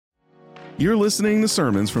You're listening to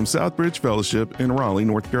sermons from Southbridge Fellowship in Raleigh,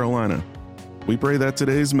 North Carolina. We pray that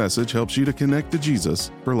today's message helps you to connect to Jesus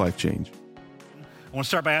for life change. I want to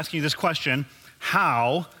start by asking you this question: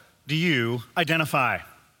 how do you identify?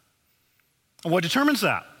 What determines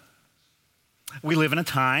that? We live in a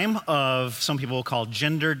time of, some people call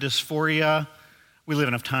gender dysphoria. We live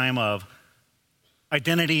in a time of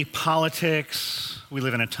identity politics. We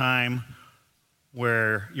live in a time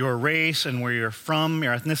where your race and where you're from,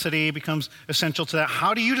 your ethnicity becomes essential to that.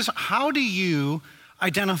 How do you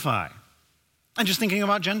identify? And just thinking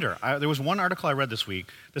about gender, there was one article I read this week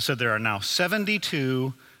that said there are now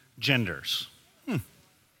 72 genders.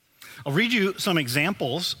 I'll read you some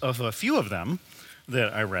examples of a few of them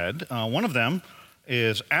that I read. One of them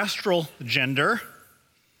is astral gender.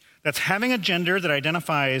 That's having a gender that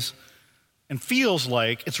identifies and feels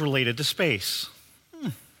like it's related to space.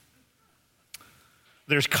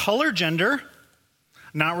 There's color gender,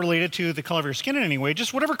 not related to the color of your skin in any way,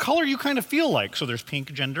 just whatever color you kind of feel like. So there's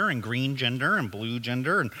pink gender and green gender and blue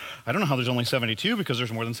gender, and I don't know how there's only 72 because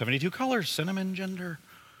there's more than 72 colors. Cinnamon gender,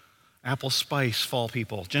 apple spice, fall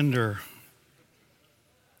people, gender.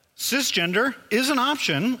 Cisgender is an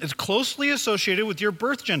option. It's closely associated with your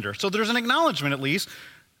birth gender. So there's an acknowledgement, at least.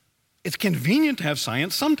 It's convenient to have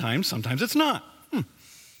science sometimes it's not.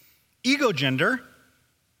 Ego gender,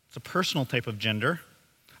 it's a personal type of gender,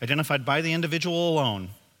 identified by the individual alone.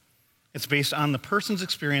 It's based on the person's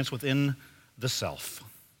experience within the self.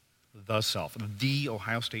 The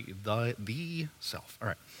Ohio State, the self. All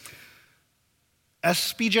right.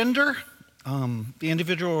 SP gender, the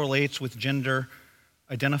individual relates with gender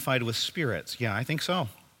identified with spirits. Yeah, I think so.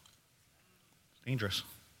 Dangerous.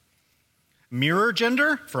 Mirror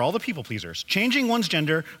gender, for all the people pleasers, changing one's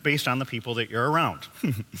gender based on the people that you're around.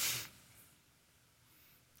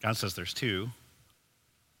 God says there's two,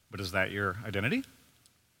 but is that your identity?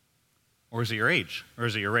 Or is it your age? Or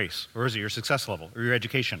is it your race? Or is it your success level? Or your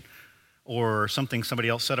education? Or something somebody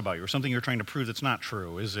else said about you? Or something you're trying to prove that's not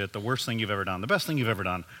true? Is it the worst thing you've ever done? The best thing you've ever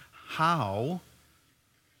done? How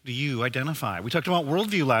do you identify? We talked about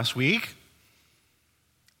worldview last week.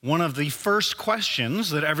 One of the first questions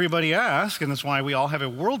that everybody asks, and that's why we all have a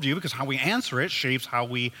worldview, because how we answer it shapes how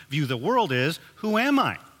we view the world, is, who am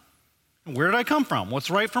I? Where did I come from? What's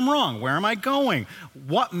right from wrong? Where am I going?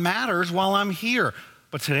 What matters while I'm here?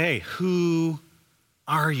 But today, who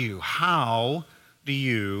are you? How do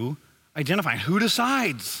you identify? Who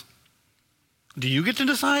decides? Do you get to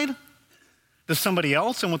decide? Does somebody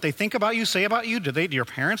else and what they think about you, say about you, do your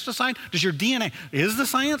parents decide? Does your DNA, is the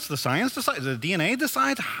science decide? The DNA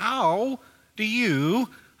decides? How do you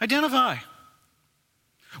identify?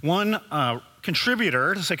 One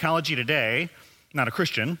contributor to Psychology Today, not a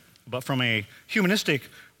Christian, but from a humanistic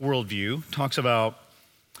worldview, talks about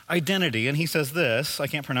identity, and he says this. I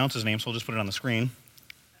can't pronounce his name, so I'll just put it on the screen.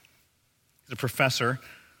 He's a professor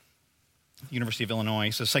at the University of Illinois.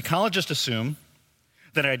 He says, psychologists assume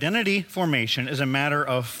that identity formation is a matter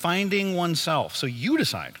of finding oneself. So you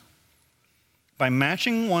decide. By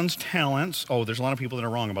matching one's talents. Oh, there's a lot of people that are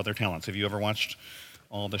wrong about their talents. Have you ever watched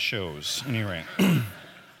all the shows? Anyway.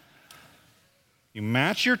 You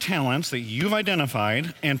match your talents that you've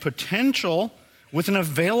identified and potential with an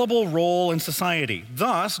available role in society.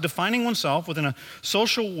 Thus, defining oneself within a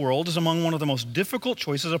social world is among one of the most difficult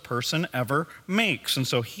choices a person ever makes. And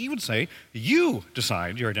so he would say, you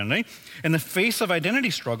decide your identity. In the face of identity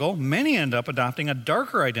struggle, many end up adopting a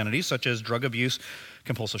darker identity, such as drug abuse,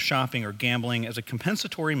 compulsive shopping, or gambling, as a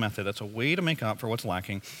compensatory method. That's a way to make up for what's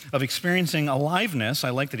lacking, of experiencing aliveness. I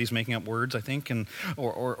like that he's making up words, I think,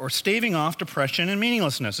 or staving off depression and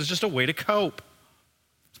meaninglessness. It's just a way to cope.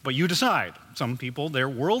 But you decide. Some people, their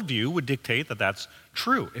worldview would dictate that that's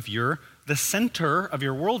true. If you're the center of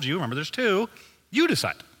your worldview, remember there's two, you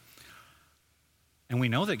decide. And we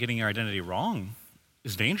know that getting your identity wrong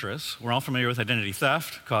is dangerous. We're all familiar with identity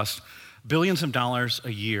theft. It costs billions of dollars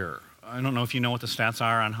a year. I don't know if you know what the stats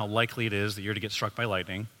are on how likely it is that you're to get struck by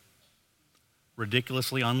lightning.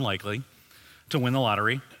 Ridiculously unlikely. To win the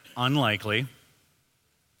lottery, unlikely.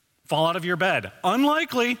 Fall out of your bed,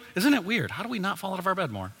 unlikely. Isn't it weird? How do we not fall out of our bed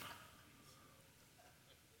more?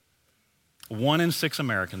 1 in 6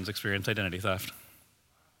 Americans experience identity theft.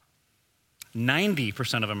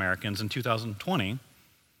 90% of Americans in 2020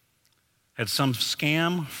 had some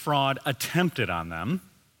scam, fraud attempted on them.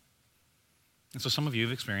 And so some of you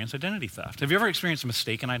have experienced identity theft. Have you ever experienced a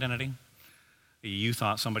mistaken identity? You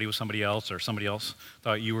thought somebody was somebody else, or somebody else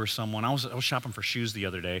thought you were someone. I was shopping for shoes the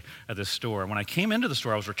other day at this store. When I came into the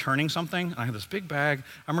store, I was returning something. I had this big bag.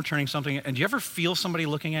 I'm returning something. And do you ever feel somebody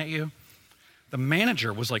looking at you? The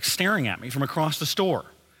manager was like staring at me from across the store.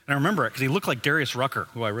 And And I remember it because he looked like Darius Rucker,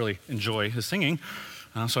 who I really enjoy his singing.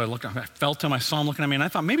 So I felt him, I saw him looking at me, and I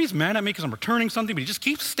thought maybe he's mad at me because I'm returning something, but he just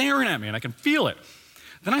keeps staring at me, and I can feel it.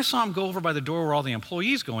 Then I saw him go over by the door where all the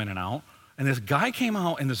employees go in and out, and this guy came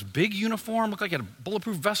out in this big uniform, looked like he had a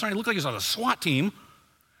bulletproof vest on, he looked like he was on a SWAT team,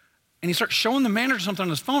 and he starts showing the manager something on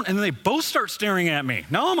his phone, and then they both start staring at me.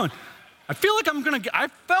 Now I feel like I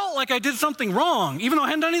felt like I did something wrong, even though I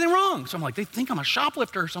hadn't done anything wrong. So I'm like, they think I'm a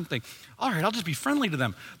shoplifter or something. All right, I'll just be friendly to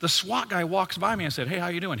them. The SWAT guy walks by me. I said, hey, how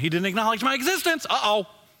you doing? He didn't acknowledge my existence. Uh-oh.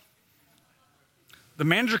 The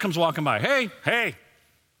manager comes walking by. Hey,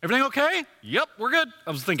 everything okay? Yep, we're good.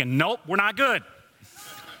 I was thinking, nope, we're not good.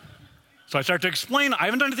 So I start to explain, I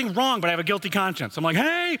haven't done anything wrong, but I have a guilty conscience. I'm like,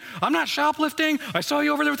 hey, I'm not shoplifting. I saw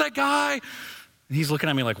you over there with that guy. And he's looking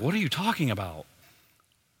at me like, what are you talking about?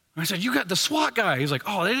 And I said, you got the SWAT guy. He's like,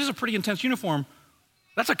 oh, that is a pretty intense uniform.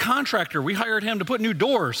 That's a contractor. We hired him to put new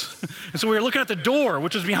doors. And so we were looking at the door,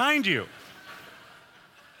 which is behind you. And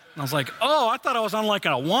I was like, oh, I thought I was on like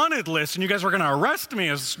a wanted list and you guys were going to arrest me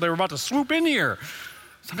as they were about to swoop in here.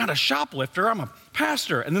 So I'm not a shoplifter, I'm a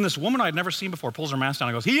pastor. And then this woman I'd never seen before pulls her mask down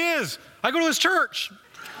and goes, he is. I go to his church.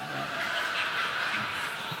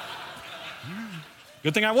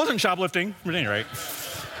 Good thing I wasn't shoplifting. But anyway.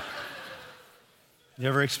 You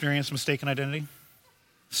ever experienced mistaken identity?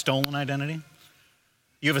 Stolen identity?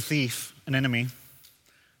 You have a thief, an enemy,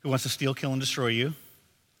 who wants to steal, kill, and destroy you.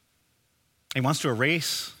 He wants to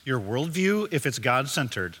erase your worldview if it's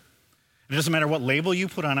God-centered. It doesn't matter what label you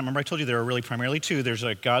put on it. Remember I told you there are really primarily two. There's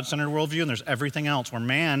a God-centered worldview and there's everything else where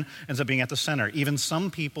man ends up being at the center. Even some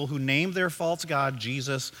people who name their false God,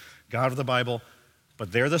 Jesus, God of the Bible,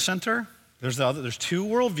 but they're the center. There's two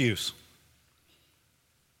worldviews.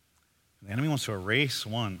 The enemy wants to erase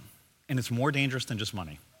one, and it's more dangerous than just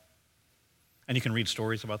money. And you can read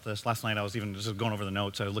stories about this. Last night I was even just going over the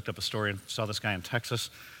notes. I looked up a story and saw this guy in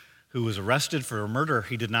Texas who was arrested for a murder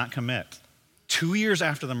he did not commit. 2 years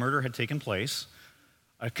after the murder had taken place,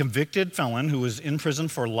 a convicted felon who was in prison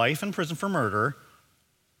for life in prison for murder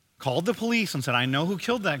called the police and said, I know who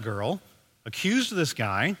killed that girl, accused this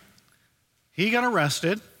guy. He got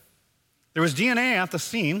arrested. There was DNA at the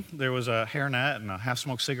scene. There was a hairnet and a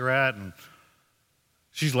half-smoked cigarette, and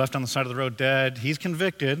she's left on the side of the road dead. He's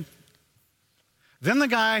convicted. Then the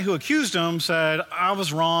guy who accused him said, I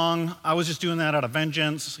was wrong. I was just doing that out of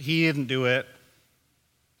vengeance. He didn't do it.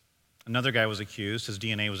 Another guy was accused. His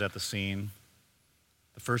DNA was at the scene.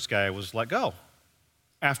 The first guy was let go.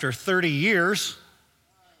 After 30 years,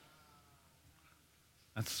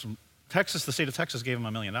 the state of Texas gave him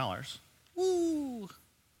 $1 million. Woo!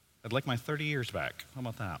 I'd like my 30 years back. How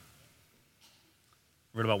about that?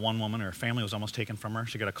 I read about one woman, her family was almost taken from her.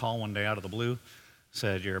 She got a call one day out of the blue,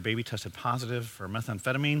 said, your baby tested positive for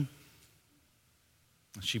methamphetamine.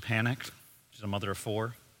 She panicked. She's a mother of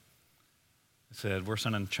 4. Said, we're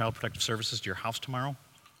sending Child Protective Services to your house tomorrow.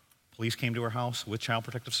 Police came to her house with Child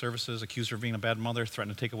Protective Services, accused her of being a bad mother,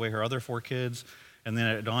 threatened to take away her other 4 kids. And then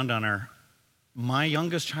it dawned on her, my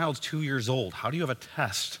youngest child's 2 years old. How do you have a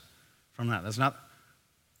test from that? That's not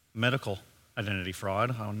medical identity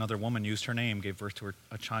fraud. Another woman used her name, gave birth to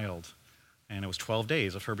a child. And it was 12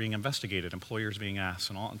 days of her being investigated, employers being asked,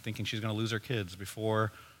 and thinking she's going to lose her kids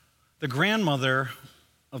before the grandmother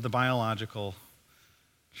of the biological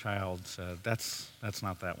child said, that's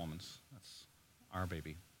not that woman's. That's our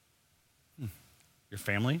baby. Your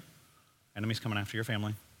family, enemies coming after your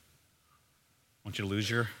family. I want you to lose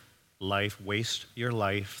your life, waste your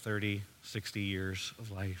life, 30, 60 years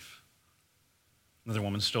of life. Another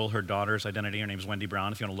woman stole her daughter's identity. Her name's Wendy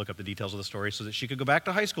Brown, if you want to look up the details of the story, so that she could go back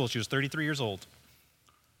to high school. She was 33 years old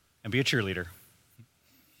and be a cheerleader.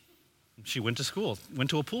 She went to school,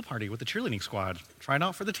 went to a pool party with the cheerleading squad, tried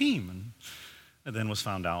out for the team, and then was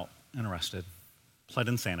found out and arrested, pled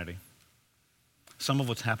insanity. Some of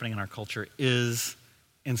what's happening in our culture is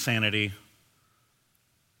insanity.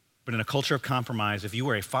 But in a culture of compromise, if you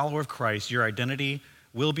are a follower of Christ, your identity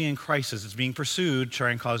will be in crisis. It's being pursued to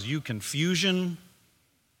try and cause you confusion,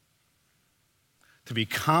 to be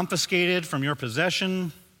confiscated from your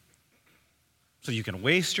possession, so you can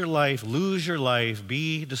waste your life, lose your life,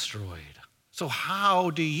 be destroyed. So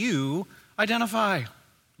how do you identify?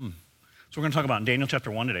 So we're going to talk about in Daniel chapter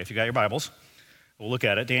 1 today. If you got your Bibles, we'll look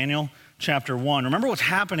at it. Daniel chapter 1. Remember what's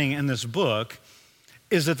happening in this book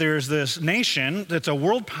is that there's this nation that's a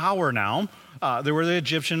world power now. There were the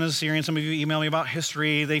Egyptians, Assyrians. Some of you email me about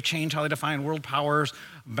history. They changed how they define world powers.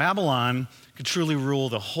 Babylon could truly rule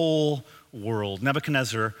the whole world.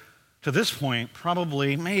 Nebuchadnezzar, to this point,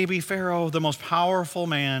 probably, maybe Pharaoh, the most powerful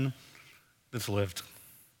man that's lived.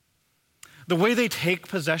 The way they take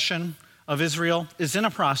possession of Israel is in a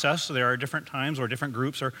process. So there are different times where different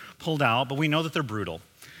groups are pulled out, but we know that they're brutal.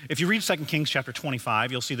 If you read 2 Kings chapter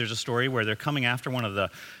 25, you'll see there's a story where they're coming after one of the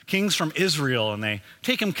kings from Israel, and they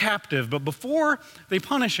take him captive. But before they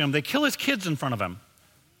punish him, they kill his kids in front of him,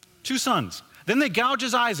 2 sons. Then they gouge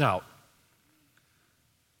his eyes out.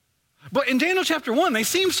 But in Daniel chapter 1, they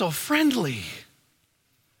seem so friendly.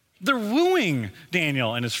 They're wooing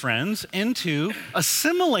Daniel and his friends into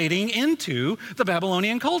assimilating into the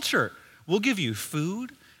Babylonian culture. We'll give you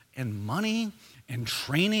food and money and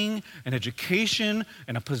training and education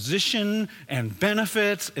and a position and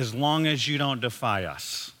benefits as long as you don't defy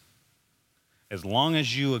us. As long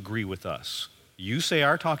as you agree with us. You say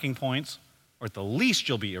our talking points, or at the least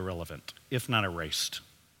you'll be irrelevant, if not erased.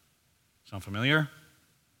 Sound familiar?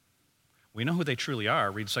 We know who they truly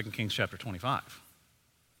are. Read 2 Kings chapter 25.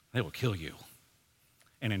 They will kill you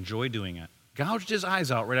and enjoy doing it. Gouged his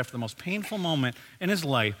eyes out right after the most painful moment in his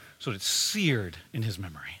life so that it's seared in his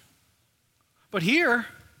memory. But here,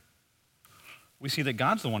 we see that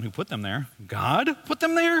God's the one who put them there. God put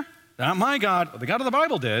them there? Not my God. The God of the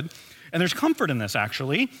Bible did. And there's comfort in this,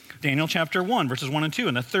 actually. Daniel chapter 1, verses 1 and 2.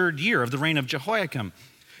 In the 3rd year of the reign of Jehoiakim,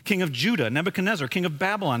 king of Judah, Nebuchadnezzar, king of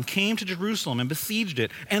Babylon, came to Jerusalem and besieged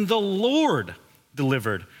it. And the Lord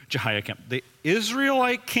delivered Jehoiakim, the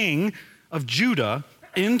Israelite king of Judah,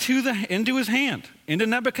 into his hand, into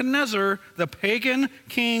Nebuchadnezzar, the pagan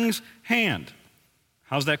king's hand.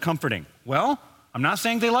 How's that comforting? Well, I'm not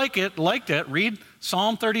saying they liked it. Read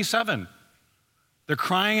Psalm 37. They're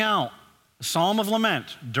crying out, a psalm of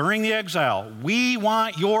lament during the exile. We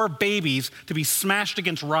want your babies to be smashed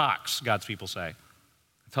against rocks, God's people say.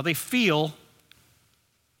 That's how they feel.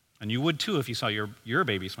 And you would too if you saw your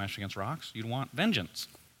baby smashed against rocks. You'd want vengeance.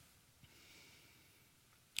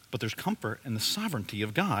 But there's comfort in the sovereignty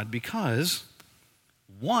of God because,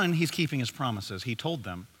 one, he's keeping his promises. He told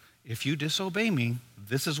them, if you disobey me,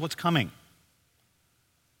 this is what's coming.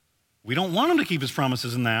 We don't want him to keep his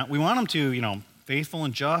promises in that. We want him to, faithful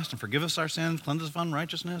and just and forgive us our sins, cleanse us of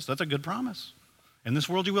unrighteousness. That's a good promise. In this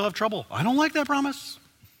world you will have trouble. I don't like that promise.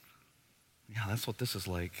 Yeah, that's what this is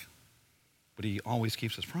like. But he always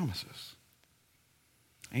keeps his promises.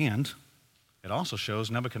 And it also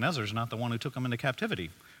shows Nebuchadnezzar is not the one who took him into captivity.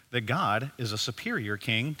 That God is a superior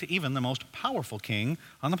king to even the most powerful king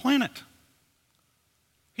on the planet.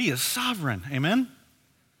 He is sovereign, amen?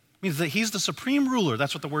 It means that he's the supreme ruler.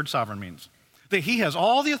 That's what the word sovereign means. That he has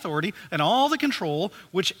all the authority and all the control,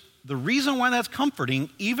 which the reason why that's comforting,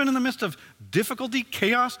 even in the midst of difficulty,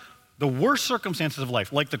 chaos, the worst circumstances of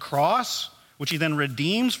life, like the cross, which he then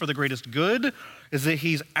redeems for the greatest good, is that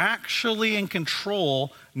he's actually in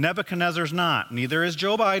control. Nebuchadnezzar's not. Neither is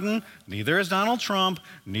Joe Biden, neither is Donald Trump,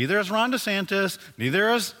 neither is Ron DeSantis,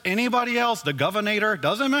 neither is anybody else. The governor,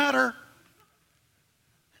 doesn't matter.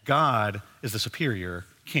 God is the superior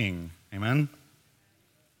king. Amen?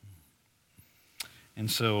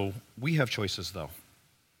 And so we have choices, though.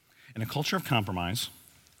 In a culture of compromise,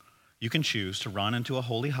 you can choose to run into a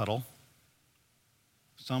holy huddle.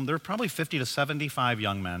 There are probably 50 to 75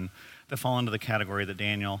 young men that fall into the category that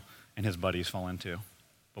Daniel and his buddies fall into.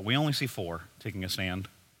 But we only see 4 taking a stand.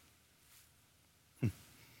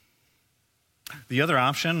 The other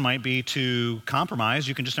option might be to compromise.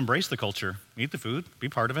 You can just embrace the culture, eat the food, be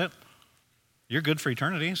part of it. You're good for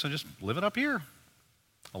eternity, so just live it up here.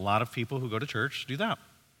 A lot of people who go to church do that.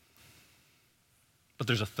 But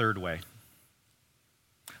there's a third way.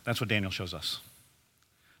 That's what Daniel shows us.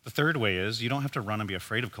 The third way is you don't have to run and be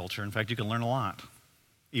afraid of culture. In fact, you can learn a lot,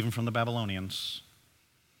 even from the Babylonians.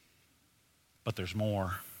 But there's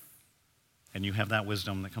more. And you have that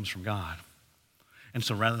wisdom that comes from God. And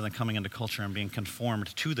so rather than coming into culture and being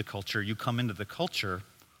conformed to the culture, you come into the culture,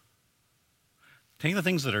 take the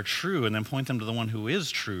things that are true and then point them to the one who is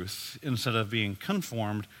truth. Instead of being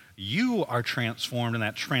conformed, you are transformed, and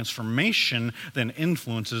that transformation then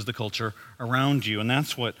influences the culture around you. And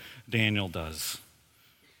that's what Daniel does.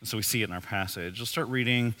 And so we see it in our passage. Let's start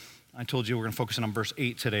reading. I told you we're going to focus in on verse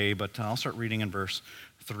 8 today, but I'll start reading in verse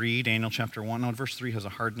 3, Daniel chapter 1. No, verse 3 has a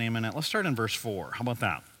hard name in it. Let's start in verse 4. How about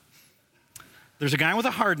that? There's a guy with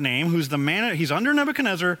a hard name who's the man, he's under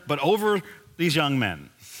Nebuchadnezzar, but over these young men.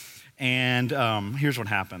 And here's what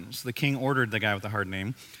happens. The king ordered the guy with the hard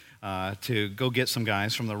name to go get some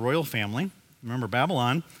guys from the royal family. Remember,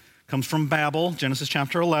 Babylon comes from Babel, Genesis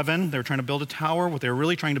chapter 11. They were trying to build a tower. What they were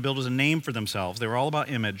really trying to build was a name for themselves. They were all about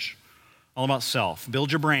image, all about self. Build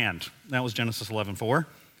your brand. That was Genesis 11:4.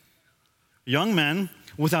 Young men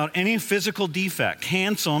without any physical defect,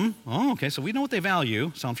 handsome. Oh, okay, so we know what they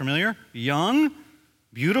value. Sound familiar? Young,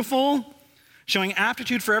 beautiful, showing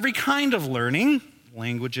aptitude for every kind of learning.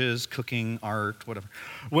 languages, cooking, art, whatever.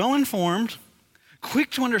 Well-informed,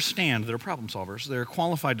 quick to understand, they're problem solvers. They're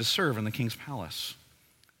qualified to serve in the king's palace.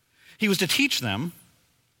 He was to teach them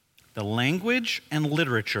the language and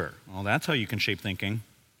literature. Well, that's how you can shape thinking.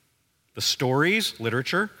 The stories,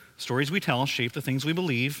 literature, stories we tell shape the things we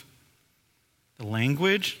believe. The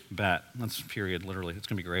language, bet. That's period, literally. It's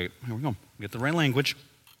going to be great. Here we go. Get the right language.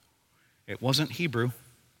 It wasn't Hebrew.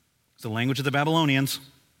 It's the language of the Babylonians.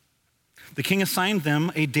 The king assigned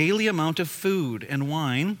them a daily amount of food and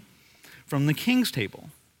wine from the king's table.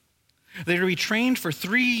 They were to be trained for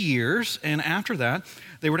 3 years, and after that,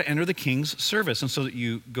 they were to enter the king's service. And so that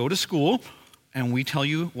you go to school, and we tell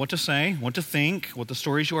you what to say, what to think, what the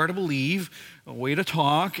stories you are to believe, a way to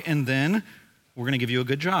talk, and then we're going to give you a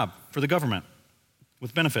good job for the government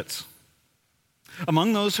with benefits.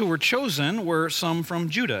 Among those who were chosen were some from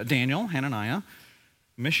Judah: Daniel, Hananiah,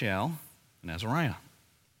 Mishael, and Azariah.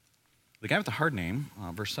 The guy with the hard name,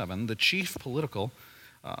 verse 7, the chief political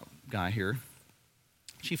guy here,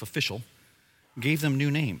 chief official, gave them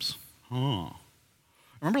new names.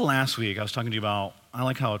 Remember last week I was talking to you about, I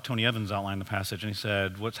like how Tony Evans outlined the passage, and he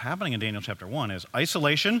said what's happening in Daniel chapter 1 is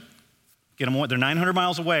isolation. Get them away. They're 900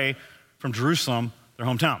 miles away from Jerusalem, their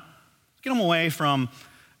hometown. Get them away from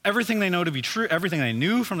everything they know to be true, everything they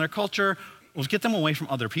knew from their culture. We'll get them away from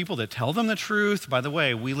other people that tell them the truth. By the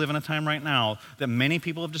way, we live in a time right now that many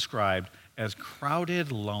people have described as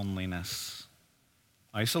crowded loneliness.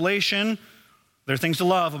 Isolation. There are things to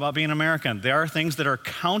love about being American. There are things that are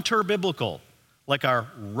counter-biblical, like our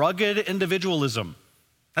rugged individualism.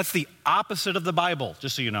 That's the opposite of the Bible,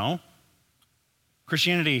 just so you know.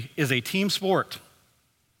 Christianity is a team sport.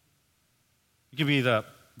 You can be the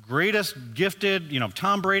greatest gifted,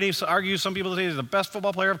 Tom Brady argues, some people say he's the best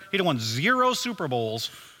football player. He'd have won 0 Super Bowls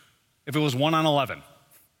if it was 1 on 11.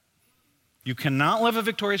 You cannot live a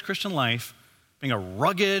victorious Christian life being a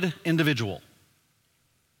rugged individual.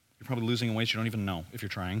 You're probably losing in ways you don't even know if you're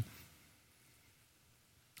trying.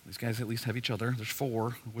 These guys at least have each other. There's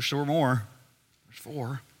 4. I wish there were more. There's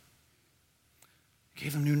 4.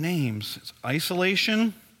 Gave them new names. It's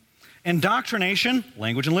isolation, indoctrination,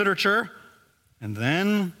 language and literature, and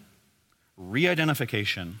then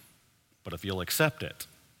re-identification. But if you'll accept it,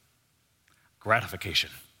 gratification.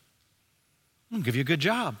 I'll give you a good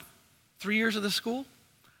job. 3 years of this school.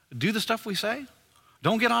 Do the stuff we say.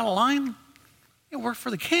 Don't get out of line. You work for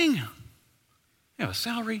the king. You have a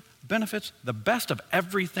salary, benefits, the best of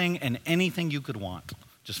everything and anything you could want.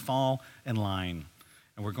 Just fall in line.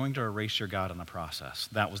 And we're going to erase your God in the process.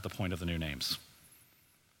 That was the point of the new names.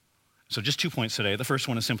 So just 2 points today. The first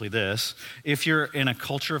one is simply this. If you're in a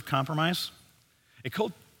culture of compromise, a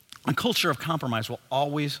culture of compromise will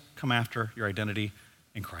always come after your identity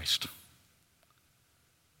in Christ.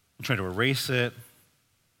 We'll try to erase it,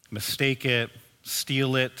 mistake it,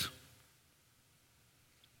 steal it,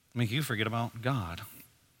 make you forget about God.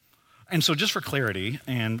 And so just for clarity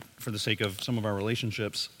and for the sake of some of our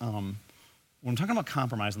relationships, when I'm talking about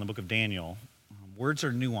compromise in the book of Daniel, words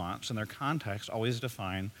are nuanced and their context always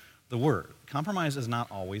define the word. Compromise is not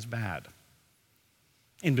always bad.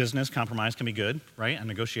 In business, compromise can be good, right? And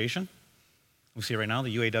negotiation. We see it right now,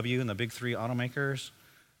 the UAW and the big 3 automakers.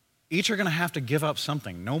 Each are going to have to give up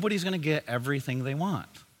something. Nobody's going to get everything they want.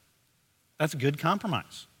 That's good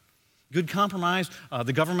compromise. Good compromise.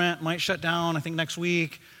 The government might shut down, I think, next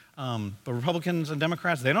week. But Republicans and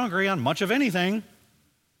Democrats, they don't agree on much of anything.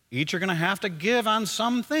 Each are going to have to give on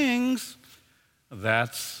some things.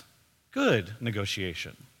 That's good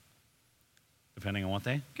negotiation, depending on what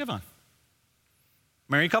they give on.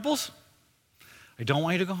 Married couples, I don't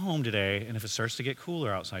want you to go home today, and if it starts to get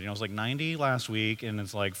cooler outside, it was like 90 last week, and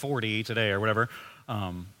it's like 40 today or whatever,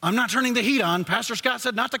 I'm not turning the heat on. Pastor Scott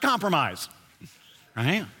said not to compromise,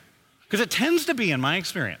 right? Because it tends to be, in my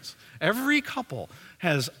experience, every couple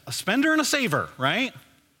has a spender and a saver, right?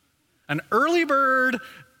 An early bird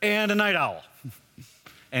and a night owl.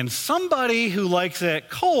 And somebody who likes it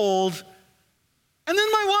cold, and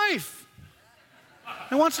then my wife.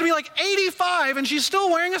 And wants to be like 85 and she's still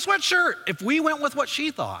wearing a sweatshirt. If we went with what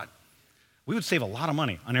she thought, we would save a lot of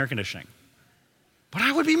money on air conditioning. But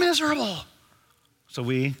I would be miserable. So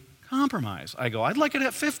we compromise. I go, I'd like it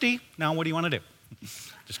at 50. Now what do you want to do?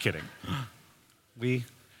 Just kidding.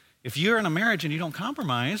 If you're in a marriage and you don't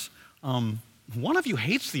compromise, one of you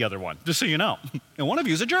hates the other one, just so you know. And one of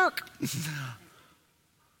you is a jerk.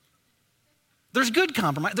 There's good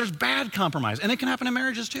compromise. There's bad compromise. And it can happen in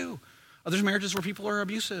marriages too. There's marriages where people are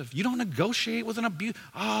abusive. You don't negotiate with an abuse.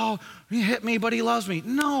 Oh, he hit me, but he loves me.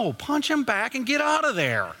 No, punch him back and get out of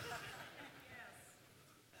there.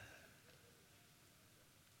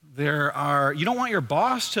 You don't want your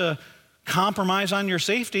boss to compromise on your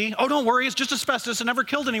safety. Oh, don't worry, it's just asbestos. It never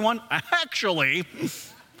killed anyone. Actually.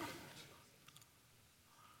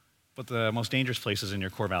 But the most dangerous place is in your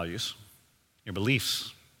core values, your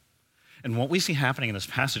beliefs. And what we see happening in this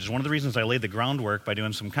passage is one of the reasons I laid the groundwork by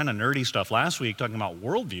doing some kind of nerdy stuff last week talking about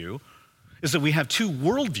worldview, is that we have two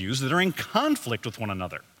worldviews that are in conflict with one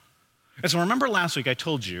another. And so remember last week I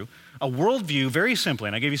told you a worldview very simply,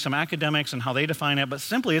 and I gave you some academics and how they define it, but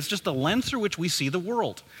simply it's just the lens through which we see the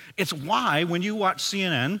world. It's why when you watch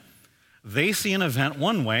CNN, they see an event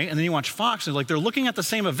one way, and then you watch Fox, and they're looking at the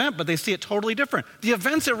same event, but they see it totally different. The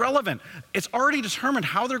event's irrelevant. It's already determined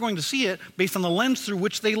how they're going to see it based on the lens through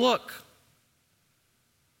which they look.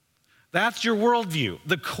 That's your worldview.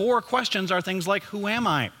 The core questions are things like, who am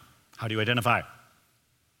I? How do you identify?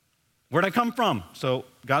 Where'd I come from? So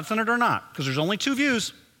God-centered or not? Because there's only two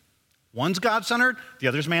views. One's God-centered, the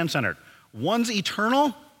other's man-centered. One's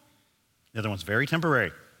eternal, the other one's very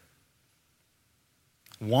temporary.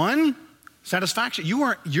 One, satisfaction.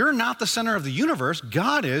 You're not the center of the universe.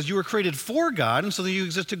 God is. You were created for God, and so that you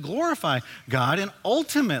exist to glorify God, and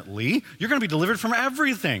ultimately, you're going to be delivered from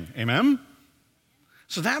everything. Amen?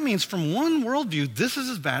 So that means from one worldview, this is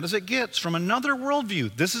as bad as it gets. From another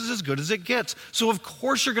worldview, this is as good as it gets. So of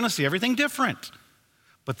course you're going to see everything different.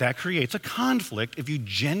 But that creates a conflict if you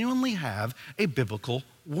genuinely have a biblical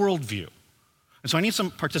worldview. And so I need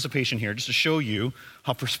some participation here just to show you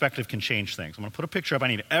how perspective can change things. I'm going to put a picture up. I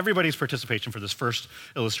need everybody's participation for this first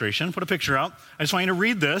illustration. Put a picture out. I just want you to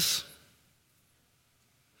read this.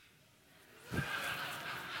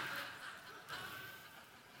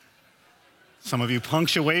 Some of you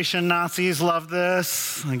punctuation Nazis love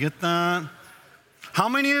this. I get that. How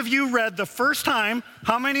many of you read the first time?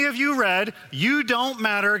 How many of you read, "You don't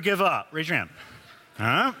matter, give up"? Raise your hand.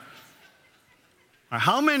 Huh?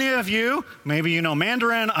 How many of you, maybe you know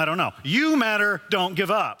Mandarin, I don't know. "You matter, don't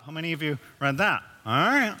give up." How many of you read that? All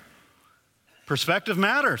right. Perspective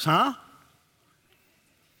matters, huh?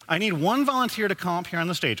 I need one volunteer to come up here on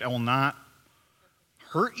the stage. I will not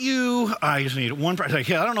hurt you. I just need one person. I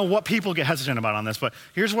don't know what people get hesitant about on this, but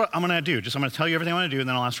here's what I'm going to do. I'm going to tell you everything I want to do, and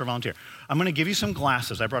then I'll ask for a volunteer. I'm going to give you some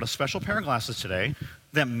glasses. I brought a special pair of glasses today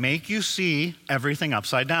that make you see everything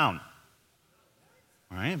upside down.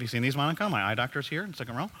 All right, have you seen these when I come? My eye doctor's here in the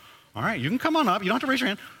second row. All right, you can come on up. You don't have to raise your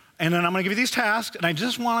hand. And then I'm going to give you these tasks, and I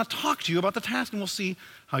just want to talk to you about the task, and we'll see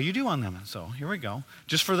how you do on them. And so here we go.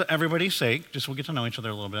 Just for everybody's sake, just we'll get to know each other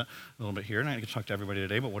a little bit here, and I get to talk to everybody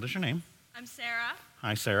today. But what is your name? I'm Sarah.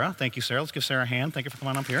 Hi, Sarah. Thank you, Sarah. Let's give Sarah a hand. Thank you for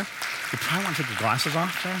coming up here. You probably want to take your glasses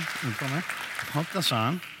off, Sarah. Put them there. Put this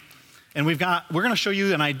on. And we're going to show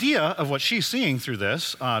you an idea of what she's seeing through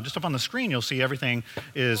this. Just up on the screen, you'll see everything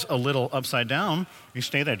is a little upside down. You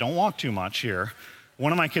stay there. Don't walk too much here.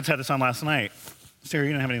 One of my kids had this on last night. Sarah,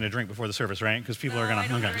 you didn't have anything to drink before the service, right? Because people are going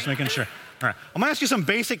to, okay, just making sure. All right. I'm going to ask you some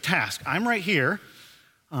basic tasks. I'm right here.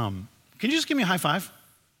 Can you just give me a high five?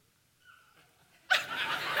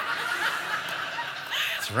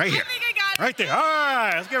 It's right here. I think I got it. Right there. All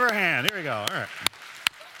right. Let's give her a hand. Here we go. All right.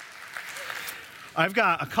 I've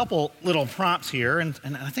got a couple little prompts here, and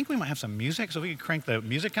I think we might have some music, so we can crank the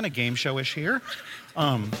music, kind of game show-ish here.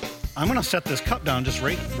 I'm going to set this cup down just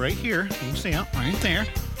right here. You can see it right there.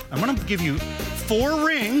 I'm going to give you 4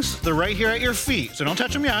 rings. They're right here at your feet, so don't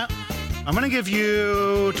touch them yet. I'm going to give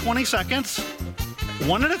you 20 seconds.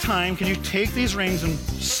 One at a time, can you take these rings and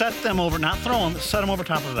set them over, not throw them, but set them over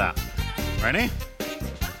top of that. Ready?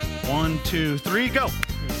 1, 2, 3, go.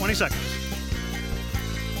 20 seconds.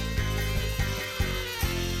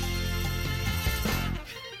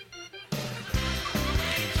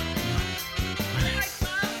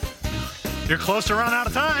 You're close to running out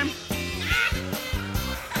of time.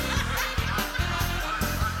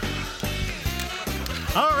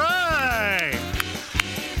 All right.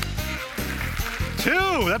 2.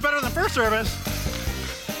 That's better than the first service.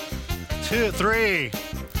 2, 3,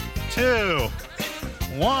 2,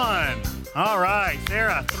 1. All right,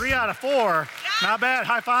 Sarah, 3 out of 4. Not bad.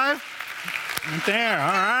 High five. Right there.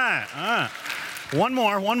 All right. All right.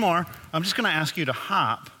 One more. I'm just going to ask you to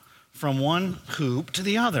hop from one hoop to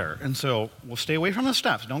the other. And so we'll stay away from the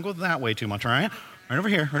steps. Don't go that way too much, all right? Right over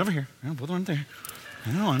here. Yeah, both right there.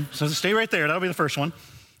 And one. So stay right there. That'll be the first one.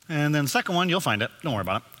 And then the second one, you'll find it. Don't worry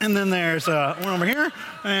about it. And then there's one over here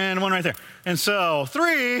and one right there. And so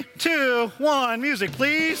 3, 2, 1, music,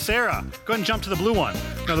 please. Sarah, go ahead and jump to the blue one.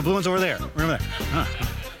 No, the blue one's over there. Remember that.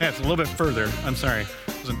 Yeah, it's a little bit further. I'm sorry.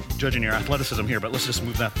 I wasn't judging your athleticism here, but let's just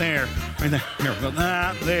move that there. Right there. Here, we go.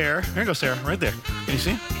 That there. Here you go, Sarah. Right there. Can you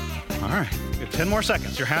see? All right. You have 10 more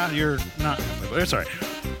seconds. You're not halfway, but it's all right.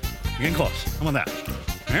 You're getting close. Come on that.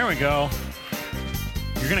 There we go.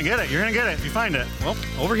 You're going to get it. You're going to get it if you find it. Well,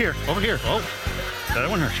 over here. Oh, that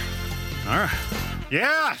one hurt. All right.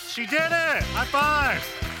 Yeah, she did it. High five.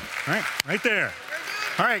 All right there.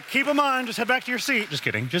 All right, keep them on. Just head back to your seat. Just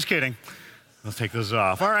kidding. Let's take those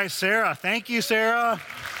off. All right, Sarah. Thank you, Sarah.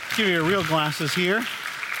 Give you your real glasses here.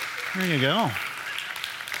 There you go.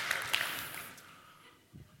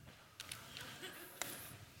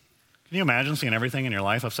 Can you imagine seeing everything in your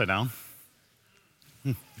life upside down?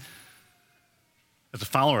 As a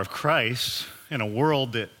follower of Christ, in a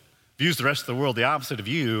world that views the rest of the world the opposite of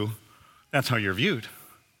you, that's how you're viewed.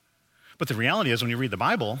 But the reality is, when you read the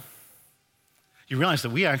Bible, you realize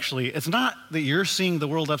that it's not that you're seeing the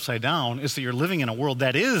world upside down, it's that you're living in a world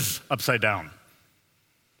that is upside down.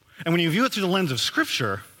 And when you view it through the lens of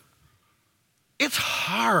Scripture, it's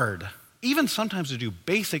hard, even sometimes, to do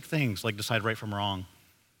basic things like decide right from wrong,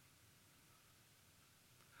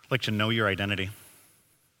 like to know your identity,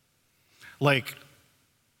 like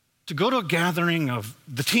to go to a gathering of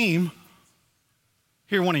the team,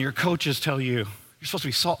 hear one of your coaches tell you you're supposed to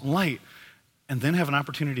be salt and light, and then have an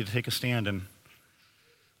opportunity to take a stand. And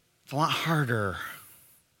it's a lot harder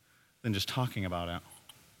than just talking about it.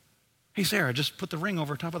 Hey, Sarah, just put the ring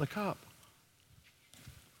over top of the cup.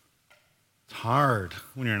 It's hard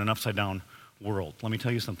when you're in an upside down world. Let me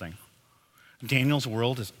tell you something. Daniel's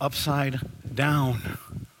world is upside down.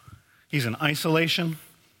 He's in isolation.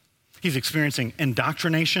 He's experiencing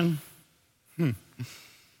indoctrination.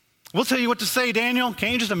 We'll tell you what to say, Daniel.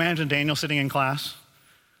 Can't you just imagine Daniel sitting in class?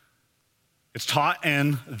 It's taught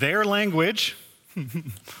in their language,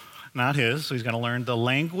 not his, so he's got to learn the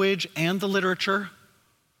language and the literature.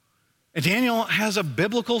 And Daniel has a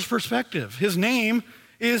biblical perspective. His name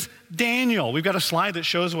is Daniel. We've got a slide that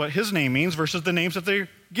shows what his name means versus the names that they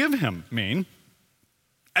give him mean.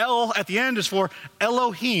 El at the end is for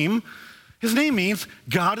Elohim. His name means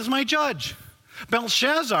God is my judge.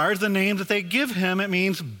 Belshazzar is the name that they give him. It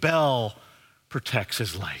means Bel protects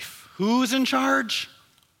his life. Who's in charge?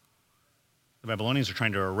 The Babylonians are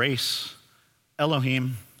trying to erase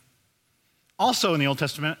Elohim. Also in the Old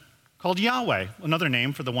Testament, called Yahweh, another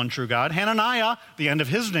name for the one true God. Hananiah, the end of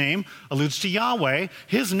his name, alludes to Yahweh.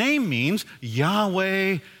 His name means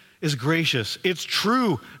Yahweh is gracious. It's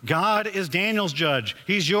true. God is Daniel's judge.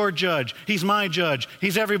 He's your judge. He's my judge.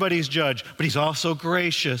 He's everybody's judge. But he's also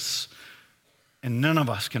gracious. And none of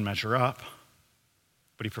us can measure up.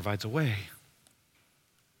 But he provides a way.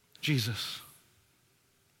 Jesus.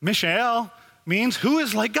 Mishael means who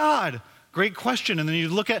is like God? Great question. And then you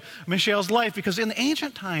look at Mishael's life, because in the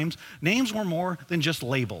ancient times, names were more than just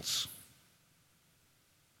labels.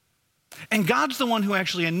 And God's the one who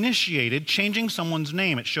actually initiated changing someone's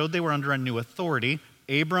name. It showed they were under a new authority,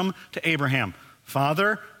 Abram to Abraham.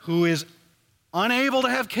 Father, who is unable to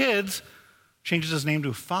have kids, changes his name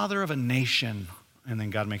to father of a nation. And then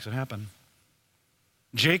God makes it happen.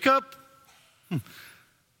 Jacob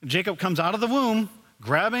comes out of the womb,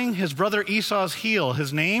 grabbing his brother Esau's heel.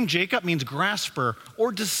 His name, Jacob, means grasper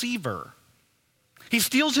or deceiver. He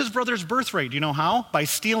steals his brother's birthright. Do you know how? By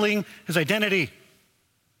stealing his identity.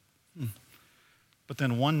 But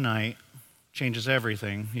then one night changes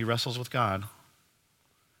everything. He wrestles with God.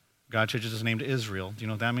 God changes his name to Israel. Do you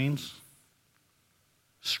know what that means?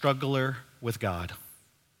 Struggler with God.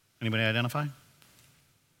 Anybody identify?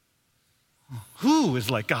 Who is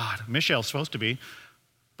like God? Mishael's supposed to be.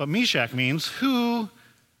 But Meshach means who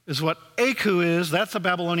is what Aku is. That's a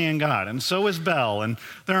Babylonian god. And so is Bel. And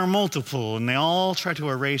there are multiple. And they all try to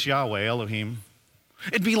erase Yahweh, Elohim.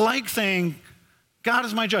 It'd be like saying, God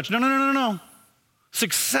is my judge. No.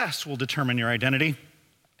 Success will determine your identity.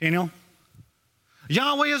 Daniel?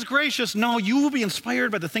 Yahweh is gracious. No, you will be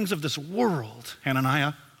inspired by the things of this world,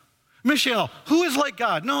 Hananiah. Mishael, who is like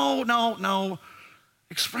God? No.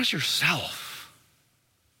 Express yourself.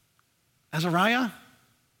 Azariah?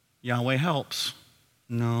 Yahweh helps.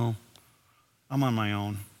 No, I'm on my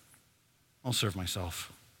own. I'll serve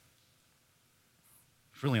myself.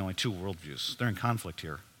 There's really only two worldviews. They're in conflict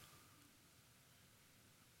here.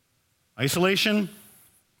 Isolation,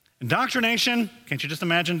 indoctrination. Can't you just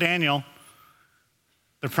imagine Daniel?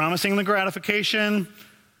 They're promising the gratification.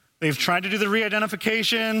 They've tried to do the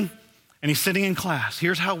re-identification, and he's sitting in class.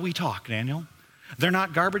 Here's how we talk, Daniel. They're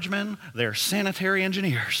not garbage men. They're sanitary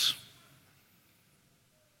engineers.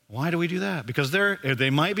 Why do we do that? Because they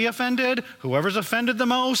might be offended. Whoever's offended the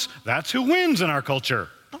most, that's who wins in our culture.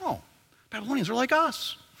 No, Babylonians are like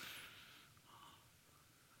us.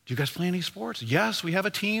 Do you guys play any sports? Yes, we have a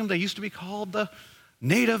team. They used to be called the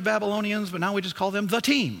native Babylonians, but now we just call them the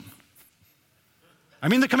team. I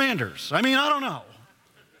mean the commanders. I don't know.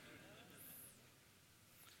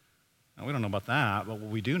 Now, we don't know about that, but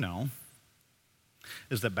what we do know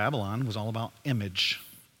is that Babylon was all about image.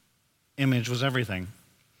 Image was everything.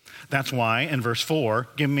 That's why in verse 4,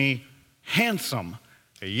 give me handsome,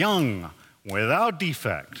 young, without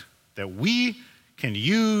defect, that we can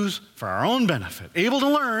use for our own benefit, able to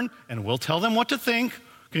learn, and we'll tell them what to think.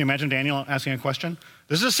 Can you imagine Daniel asking a question?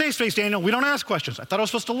 This is a safe space, Daniel. We don't ask questions. I thought I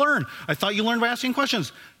was supposed to learn. I thought you learned by asking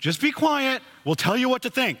questions. Just be quiet. We'll tell you what to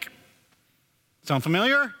think. Sound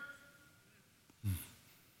familiar?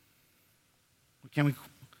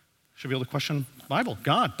 Should be able to question the Bible,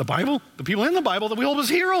 God, the Bible, the people in the Bible that we hold as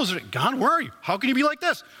heroes. God, where are you? How can you be like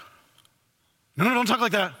this? No, don't talk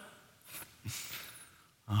like that.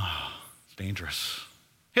 It's dangerous.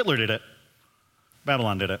 Hitler did it.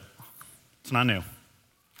 Babylon did it. It's not new.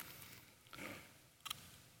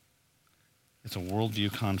 It's a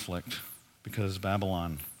worldview conflict because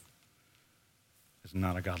Babylon is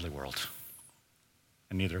not a godly world,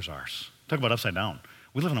 and neither is ours. Talk about upside down.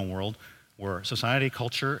 We live in a world where society,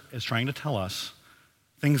 culture is trying to tell us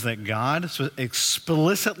things that God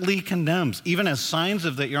explicitly condemns, even as signs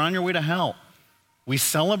of that you're on your way to hell. We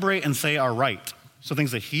celebrate and say are right. So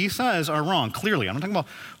things that he says are wrong, clearly. I'm not talking about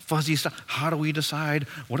fuzzy stuff. How do we decide?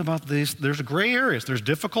 What about this? There's gray areas. There's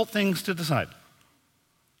difficult things to decide.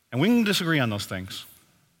 And we can disagree on those things.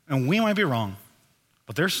 And we might be wrong.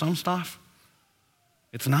 But there's some stuff.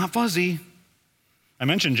 It's not fuzzy. I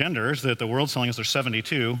mentioned genders, that the world's telling us there's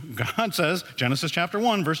 72. God says, Genesis chapter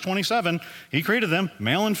 1, verse 27, he created them,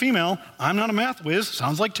 male and female. I'm not a math whiz.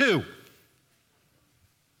 Sounds like 2.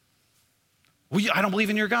 Well, I don't believe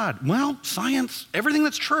in your God. Well, science, everything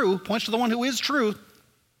that's true points to the one who is truth.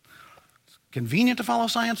 It's convenient to follow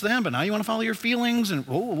science then, but now you want to follow your feelings and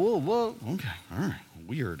whoa. Okay, all right,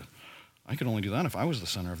 weird. I could only do that if I was the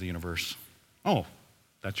center of the universe. Oh,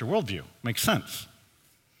 that's your worldview. Makes sense.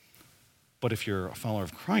 But if you're a follower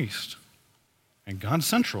of Christ and God's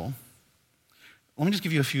central, let me just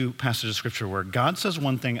give you a few passages of scripture where God says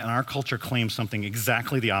one thing and our culture claims something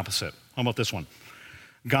exactly the opposite. How about this one?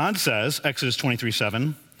 God says, Exodus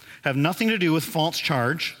 23:7, have nothing to do with false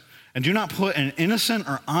charge and do not put an innocent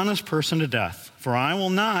or honest person to death, for I will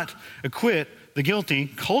not acquit the guilty.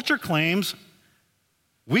 Culture claims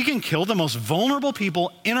we can kill the most vulnerable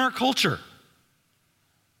people in our culture.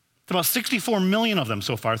 It's about 64 million of them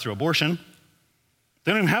so far through abortion.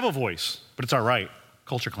 They don't even have a voice, but it's our right.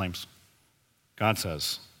 Culture claims. God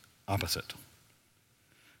says opposite.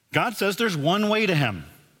 God says there's one way to him.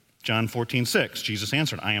 John 14:6, Jesus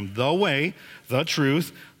answered, I am the way, the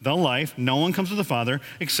truth, the life. No one comes to the Father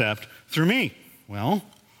except through me. Well,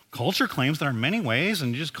 culture claims there are many ways,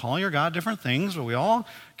 and you just call your God different things, but we all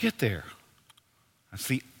get there. That's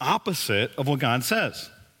the opposite of what God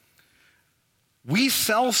says. We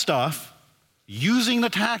sell stuff using the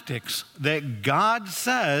tactics that God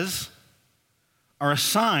says are a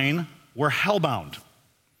sign we're hellbound.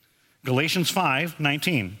 Galatians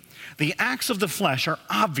 5:19. The acts of the flesh are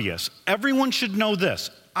obvious. Everyone should know this.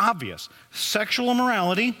 Obvious. Sexual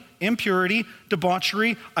immorality, impurity,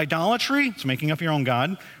 debauchery, idolatry, it's making up your own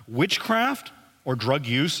God, witchcraft, or drug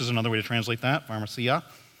use is another way to translate that, pharmacia,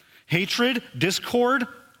 hatred, discord,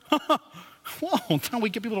 whoa, that's how we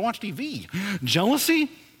get people to watch TV. Jealousy,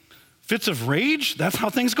 fits of rage, that's how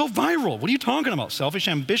things go viral. What are you talking about? Selfish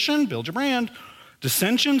ambition, build your brand.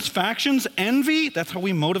 Dissensions, factions, envy, that's how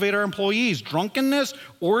we motivate our employees. Drunkenness,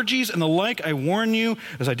 orgies, and the like. I warn you,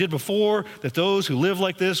 as I did before, that those who live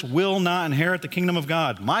like this will not inherit the kingdom of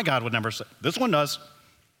God. My God would never say, this one does.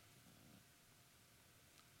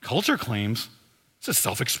 Culture claims it's a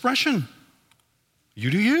self-expression.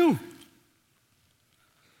 You do you.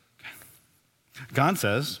 God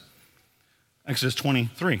says, Exodus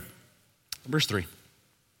 23, verse 3.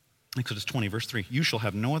 Exodus 20, verse 3. You shall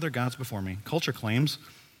have no other gods before me. Culture claims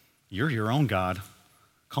you're your own God.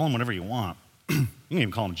 Call him whatever you want. You can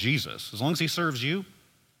even call him Jesus. As long as he serves you,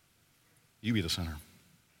 you be the center.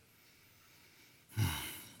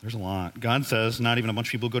 There's a lot. God says not even a bunch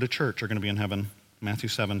of people who go to church are going to be in heaven. Matthew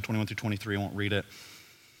 7, 21 through 23. I won't read it.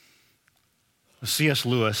 C.S.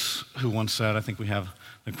 Lewis, who once said, I think we have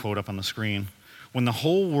the quote up on the screen, when the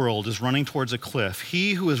whole world is running towards a cliff,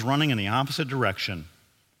 he who is running in the opposite direction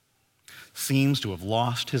seems to have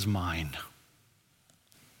lost his mind.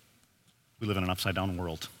 We live in an upside-down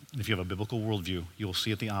world. If you have a biblical worldview, you will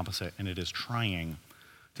see it the opposite, and it is trying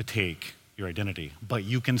to take your identity. But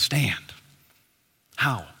you can stand.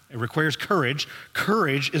 How? It requires courage.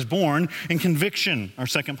 Courage is born in conviction, our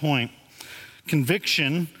second point.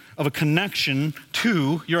 Conviction of a connection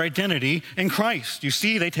to your identity in Christ. You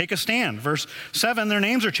see, they take a stand. Verse 7, their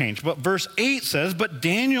names are changed. But verse 8 says, but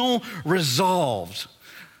Daniel resolved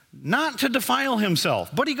not to defile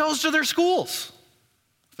himself, but he goes to their schools.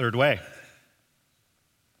 Third way.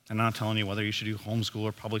 And I'm not telling you whether you should do homeschool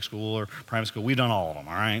or public school or private school. We've done all of them,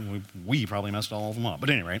 all right? We probably messed all of them up. But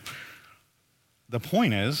at any rate, the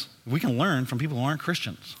point is we can learn from people who aren't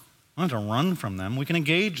Christians. We don't have to run from them. We can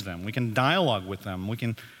engage them. We can dialogue with them. We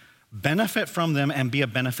can benefit from them and be a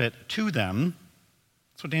benefit to them.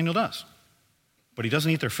 That's what Daniel does. But he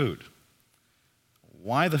doesn't eat their food.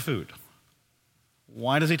 Why the food?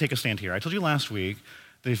 Why does he take a stand here? I told you last week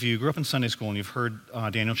that if you grew up in Sunday school and you've heard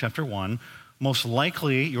Daniel chapter 1, most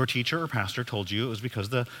likely your teacher or pastor told you it was because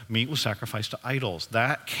the meat was sacrificed to idols.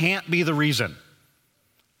 That can't be the reason.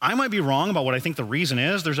 I might be wrong about what I think the reason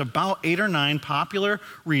is. There's about 8 or 9 popular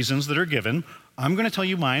reasons that are given. I'm going to tell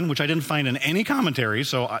you mine, which I didn't find in any commentary,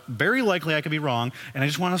 so very likely I could be wrong, and I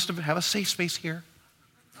just want us to have a safe space here.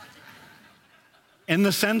 In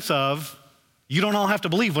the sense of, you don't all have to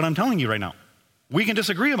believe what I'm telling you right now. We can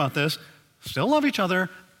disagree about this, still love each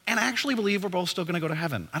other, and actually believe we're both still going to go to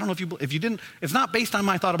heaven. I don't know if you didn't, it's not based on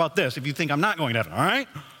my thought about this, if you think I'm not going to heaven, all right?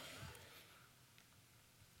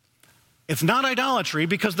 It's not idolatry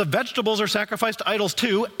because the vegetables are sacrificed to idols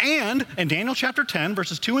too, and in Daniel chapter 10,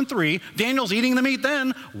 verses 2 and 3, Daniel's eating the meat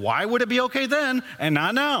then. Why would it be okay then and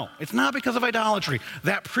not now? It's not because of idolatry.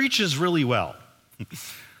 That preaches really well.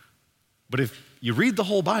 But if you read the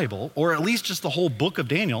whole Bible, or at least just the whole book of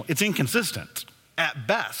Daniel, it's inconsistent at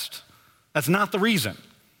best. That's not the reason.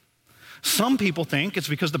 Some people think it's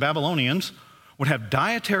because the Babylonians would have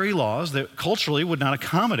dietary laws that culturally would not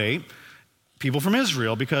accommodate people from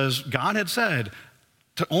Israel, because God had said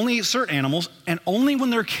to only eat certain animals and only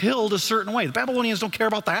when they're killed a certain way. The Babylonians don't care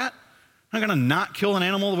about that. They're not going to not kill an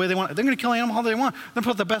animal the way they want. They're going to kill an animal how they want. They're going to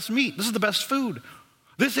put the best meat. This is the best food.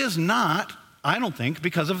 This is not, I don't think,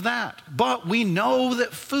 because of that. But we know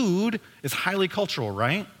that food is highly cultural,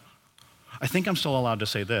 right? I think I'm still allowed to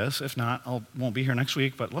say this. If not, I won't be here next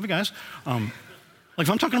week, but love you guys. Like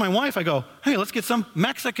if I'm talking to my wife, I go, hey, let's get some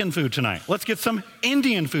Mexican food tonight. Let's get some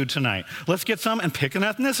Indian food tonight. Let's get some, and pick an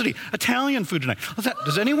ethnicity, Italian food tonight.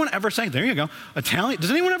 Does anyone ever say, there you go, Italian? Does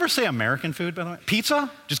anyone ever say American food, by the way? Pizza?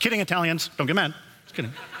 Just kidding, Italians. Don't get mad. Just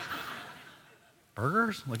kidding.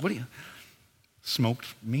 Burgers? Like what do you, smoked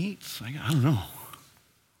meats? I don't know.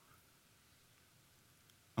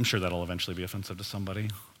 I'm sure that'll eventually be offensive to somebody.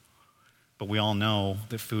 But we all know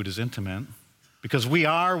that food is intimate because we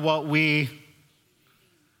are what we...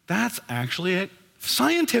 That's actually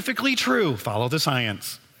scientifically true. Follow the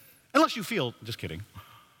science. Unless you feel, just kidding.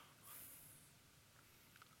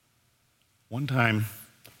 One time,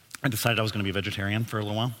 I decided I was going to be a vegetarian for a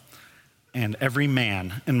little while, and every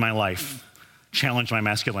man in my life challenged my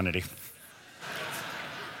masculinity.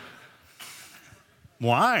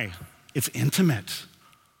 Why? It's intimate.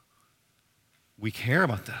 We care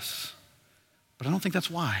about this. But I don't think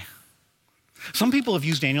that's why. Some people have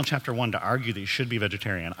used Daniel chapter 1 to argue that you should be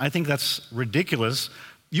vegetarian. I think that's ridiculous.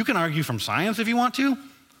 You can argue from science if you want to,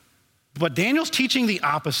 but Daniel's teaching the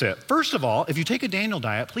opposite. First of all, if you take a Daniel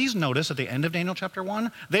diet, please notice at the end of Daniel chapter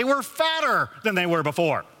 1, they were fatter than they were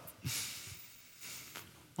before.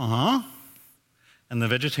 And the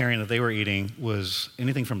vegetarian that they were eating was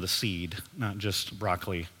anything from the seed, not just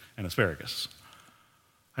broccoli and asparagus.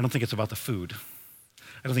 I don't think it's about the food.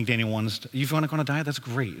 I don't think Daniel wants to, if you want to go on a diet, that's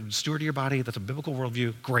great. Steward your body, that's a biblical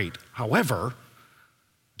worldview, great. However,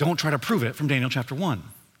 don't try to prove it from Daniel chapter 1.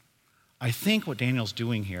 I think what Daniel's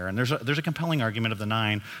doing here, and there's a compelling argument of the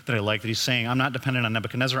 9 that I like, that he's saying, I'm not dependent on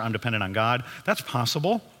Nebuchadnezzar, I'm dependent on God. That's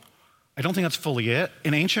possible. I don't think that's fully it.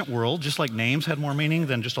 In ancient world, just like names had more meaning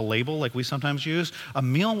than just a label like we sometimes use, a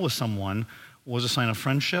meal with someone was a sign of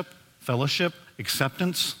friendship, fellowship,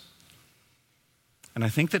 acceptance. And I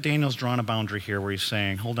think that Daniel's drawn a boundary here where he's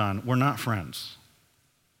saying, hold on, we're not friends.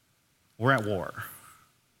 We're at war.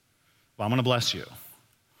 Well, I'm going to bless you.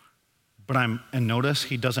 And notice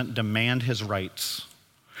he doesn't demand his rights.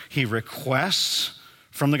 He requests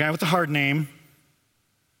from the guy with the hard name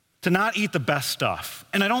to not eat the best stuff.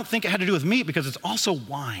 And I don't think it had to do with meat because it's also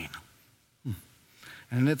wine.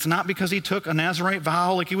 And it's not because he took a Nazirite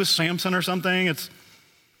vow like he was Samson or something.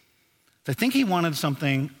 I think he wanted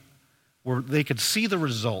something where they could see the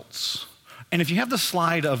results. And if you have the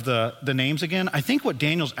slide of the names again, I think what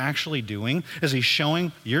Daniel's actually doing is he's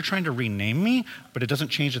showing, you're trying to rename me, but it doesn't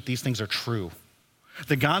change that these things are true.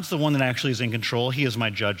 That God's the one that actually is in control. He is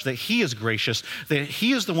my judge. That he is gracious. That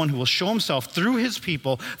he is the one who will show himself through his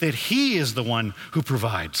people. That he is the one who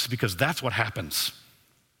provides, because that's what happens.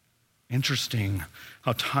 Interesting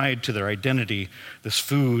how tied to their identity this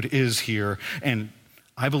food is here. And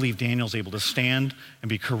I believe Daniel's able to stand and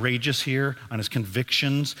be courageous here on his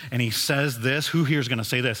convictions. And he says this, who here is going to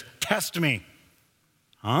say this? Test me.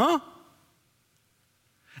 Huh?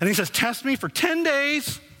 And he says, test me for 10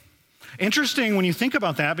 days. Interesting when you think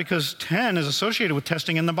about that, because 10 is associated with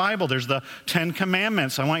testing in the Bible. There's the 10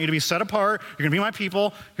 commandments. I want you to be set apart. You're going to be my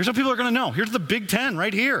people. Here's what people are going to know. Here's the big 10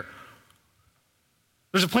 right here.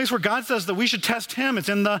 There's a place where God says that we should test him. It's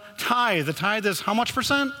in the tithe. The tithe is how much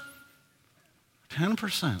percent?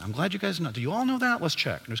 10%. I'm glad you guys know. Do you all know that? Let's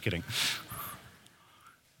check. I'm just kidding.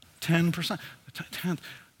 10%. 10.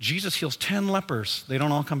 Jesus heals 10 lepers. They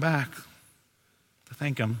don't all come back to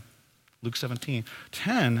thank him. Luke 17.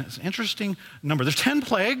 10 is an interesting number. There's 10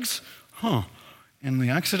 plagues. In the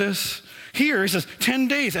Exodus. Here he says 10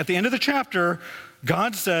 days. At the end of the chapter,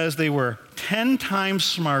 God says they were 10 times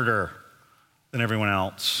smarter than everyone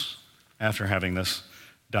else after having this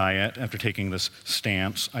diet, after taking this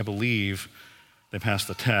stance. I believe they passed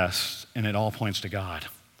the test, and it all points to God.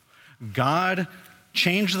 God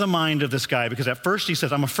changed the mind of this guy, because at first he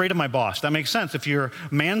says, I'm afraid of my boss. That makes sense. If you're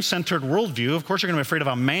a man-centered worldview, of course you're going to be afraid of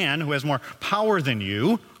a man who has more power than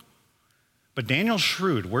you. But Daniel's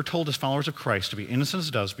shrewd. We're told as followers of Christ to be innocent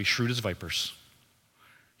as doves, be shrewd as vipers.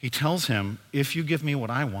 He tells him, if you give me what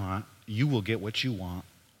I want, you will get what you want.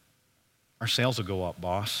 Our sales will go up,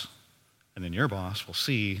 boss. And then your boss will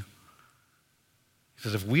see. He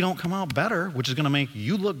says, if we don't come out better, which is going to make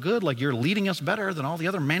you look good, like you're leading us better than all the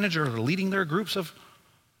other managers are leading their groups of,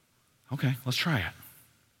 okay, let's try it.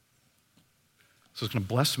 So it's going to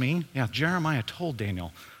bless me. Yeah, Jeremiah told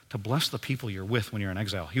Daniel to bless the people you're with when you're in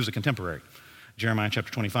exile. He was a contemporary. Jeremiah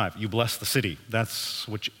chapter 25, you bless the city. That's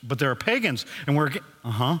what but there are pagans, and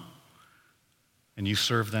and you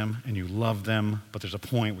serve them, and you love them, but there's a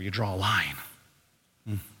point where you draw a line.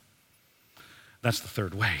 That's the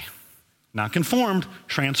third way. Not conformed,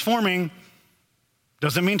 transforming.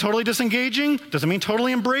 Doesn't mean totally disengaging, doesn't mean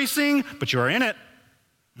totally embracing, but you are in it.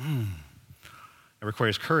 It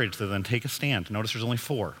requires courage to then take a stand. Notice there's only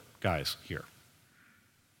 4 guys here.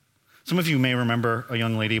 Some of you may remember a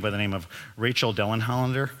young lady by the name of Rachel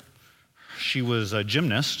Dellenhollander. She was a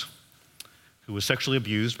gymnast who was sexually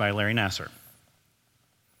abused by Larry Nassar.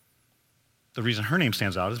 The reason her name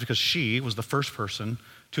stands out is because she was the first person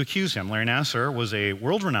to accuse him. Larry Nassar was a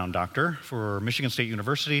world-renowned doctor for Michigan State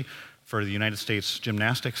University, for the United States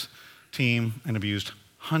gymnastics team, and abused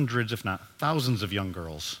hundreds, if not thousands, of young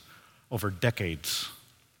girls over decades.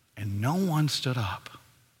 And no one stood up.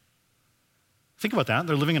 Think about that.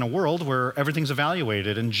 They're living in a world where everything's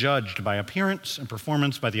evaluated and judged by appearance and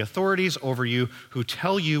performance by the authorities over you who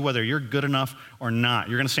tell you whether you're good enough or not.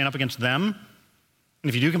 You're going to stand up against them. And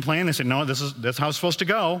if you do complain, they say, no, that's how it's supposed to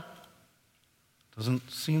go. Doesn't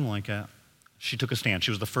seem like it. She took a stand. She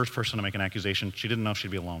was the first person to make an accusation. She didn't know she'd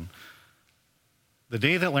be alone. The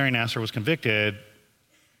day that Larry Nassar was convicted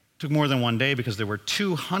took more than one day, because there were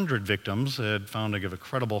 200 victims that had found to give a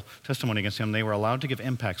credible testimony against him. They were allowed to give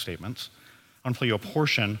impact statements. I want to play you a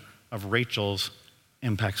portion of Rachel's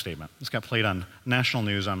impact statement. This got played on national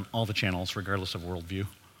news on all the channels, regardless of worldview.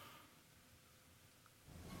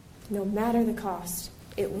 No matter the cost,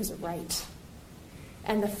 it was right.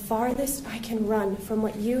 And the farthest I can run from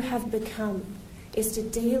what you have become is to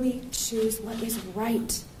daily choose what is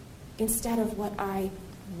right instead of what I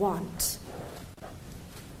want.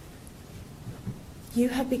 You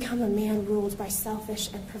have become a man ruled by selfish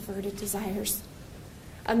and perverted desires.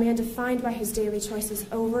 A man defined by his daily choices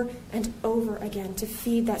over and over again to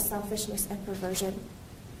feed that selfishness and perversion.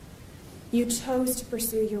 You chose to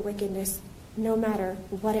pursue your wickedness no matter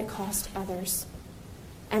what it cost others.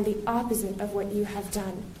 And the opposite of what you have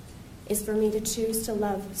done is for me to choose to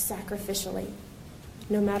love sacrificially,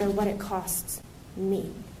 no matter what it costs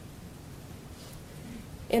me.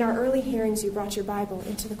 In our early hearings, you brought your Bible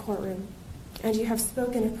into the courtroom, and you have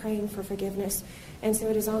spoken of praying for forgiveness, and so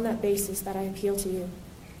it is on that basis that I appeal to you.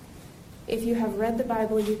 If you have read the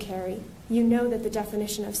Bible you carry, you know that the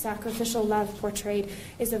definition of sacrificial love portrayed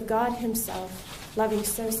is of God himself, loving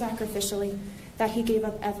so sacrificially that he gave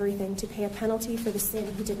up everything to pay a penalty for the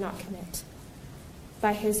sin he did not commit.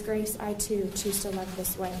 By his grace, I too choose to love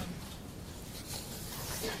this way.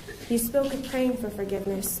 You spoke of praying for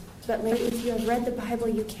forgiveness, but later, if you have read the Bible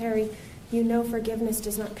you carry, you know forgiveness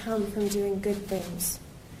does not come from doing good things,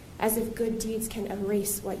 as if good deeds can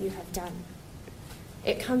erase what you have done.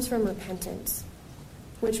 It comes from repentance,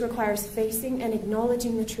 which requires facing and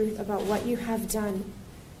acknowledging the truth about what you have done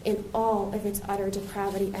in all of its utter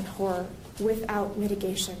depravity and horror, without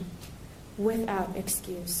mitigation, without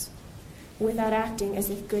excuse, without acting as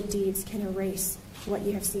if good deeds can erase what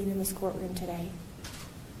you have seen in this courtroom today.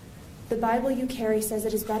 The Bible you carry says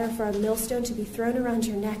it is better for a millstone to be thrown around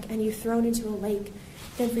your neck and you thrown into a lake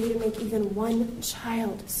than for you to make even one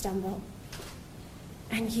child stumble.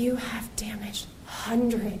 And you have damaged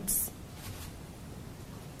hundreds.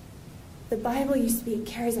 The Bible you speak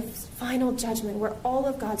carries a final judgment where all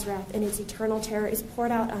of God's wrath and its eternal terror is poured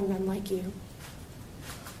out on men like you.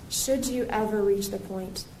 Should you ever reach the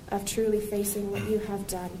point of truly facing what you have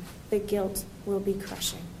done, the guilt will be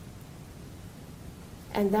crushing.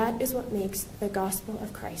 And that is what makes the gospel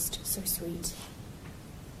of Christ so sweet,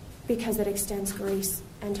 because it extends grace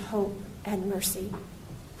and hope and mercy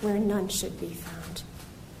where none should be found.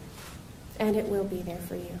 And it will be there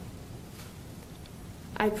for you.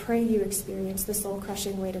 I pray you experience the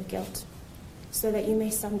soul-crushing weight of guilt so that you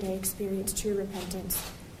may someday experience true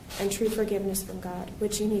repentance and true forgiveness from God,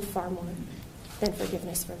 which you need far more than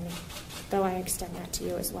forgiveness from me, though I extend that to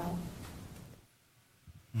you as well.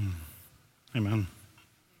 Amen.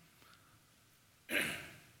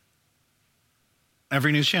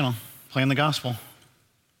 Every news channel playing the gospel.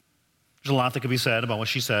 There's a lot that could be said about what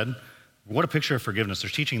she said. What a picture of forgiveness.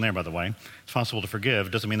 There's teaching there, by the way. It's possible to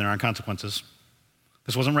forgive. Doesn't mean there aren't consequences.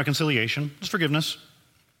 This wasn't reconciliation. It's forgiveness.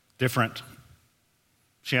 Different.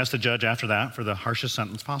 She asked the judge after that for the harshest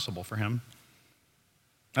sentence possible for him.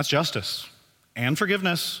 That's justice and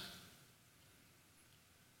forgiveness.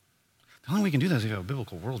 The only way we can do that is if you have a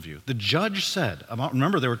biblical worldview. The judge said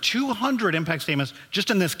remember, there were 200 impact statements just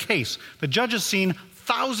in this case. The judge has seen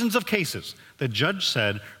thousands of cases. The judge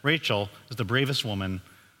said Rachel is the bravest woman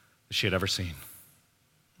that she had ever seen.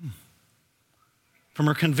 From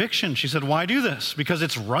her conviction, she said, why do this? Because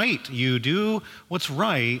it's right. You do what's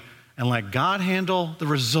right and let God handle the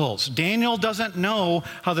results. Daniel doesn't know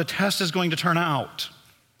how the test is going to turn out.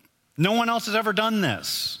 No one else has ever done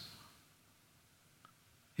this.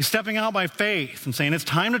 He's stepping out by faith and saying, it's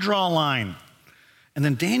time to draw a line. And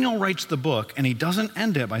then Daniel writes the book, and he doesn't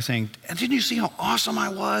end it by saying, didn't you see how awesome I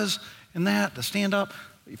was in that, to stand up?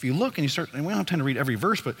 If you look and you start, and we don't have time to read every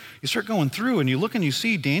verse, but you start going through and you look and you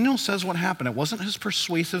see Daniel says what happened. It wasn't his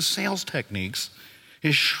persuasive sales techniques,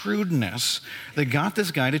 his shrewdness that got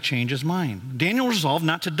this guy to change his mind. Daniel resolved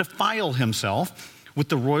not to defile himself with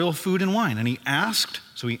the royal food and wine. And he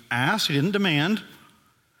didn't demand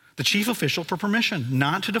the chief official for permission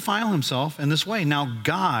not to defile himself in this way. Now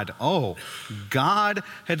God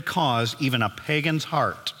had caused even a pagan's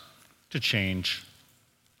heart to change.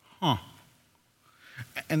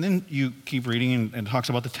 And then you keep reading and talks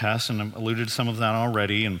about the test, and I've alluded to some of that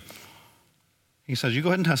already. And he says, you go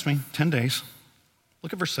ahead and test me, 10 days.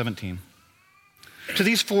 Look at verse 17. To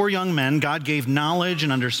these 4 young men, God gave knowledge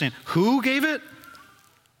and understanding. Who gave it?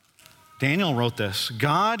 Daniel wrote this.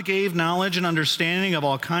 God gave knowledge and understanding of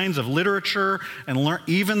all kinds of literature and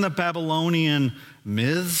even the Babylonian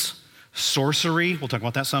myths, sorcery. We'll talk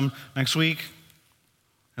about that some next week.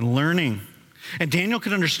 And learning. And Daniel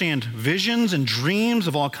could understand visions and dreams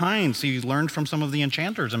of all kinds. He learned from some of the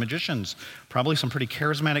enchanters and magicians, probably some pretty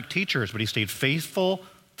charismatic teachers, but he stayed faithful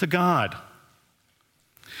to God.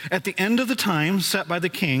 At the end of the time set by the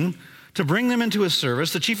king to bring them into his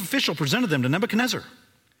service, the chief official presented them to Nebuchadnezzar.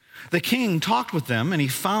 The king talked with them, and he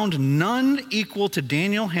found none equal to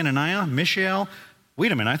Daniel, Hananiah, Mishael.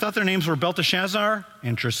 Wait a minute, I thought their names were Belteshazzar?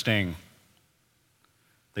 Interesting.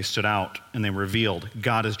 They stood out and they revealed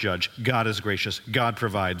God is judge, God is gracious, God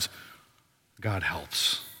provides, God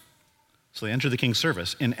helps. So they entered the king's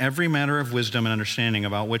service. In every matter of wisdom and understanding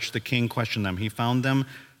about which the king questioned them, he found them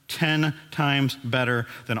 10 times better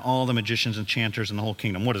than all the magicians and enchanters in the whole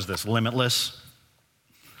kingdom. What is this, Limitless?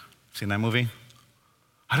 Seen that movie?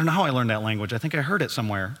 I don't know how I learned that language. I think I heard it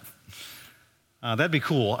somewhere. That'd be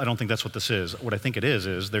cool. I don't think that's what this is. What I think it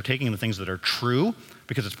is they're taking the things that are true,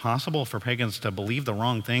 because it's possible for pagans to believe the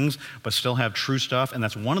wrong things but still have true stuff, and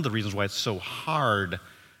that's one of the reasons why it's so hard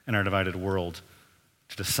in our divided world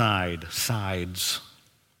to decide sides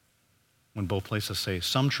when both places say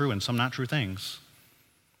some true and some not true things.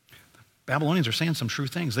 The Babylonians are saying some true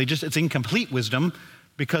things. It's incomplete wisdom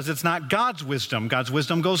because it's not God's wisdom. God's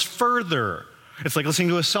wisdom goes further. It's like listening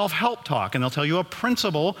to a self-help talk, and they'll tell you a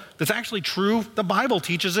principle that's actually true. The Bible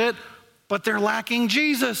teaches it, but they're lacking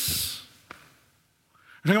Jesus.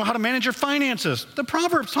 They know how to manage your finances. The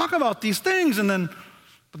Proverbs talk about these things, and then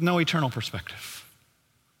with no eternal perspective.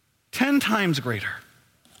 10 times greater.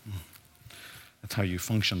 That's how you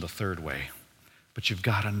function the third way. But you've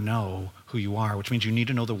got to know who you are, which means you need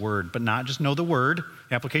to know the Word, but not just know the Word.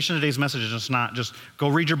 The application of today's message is just not just go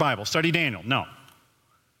read your Bible, study Daniel. No.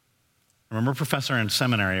 I remember a professor in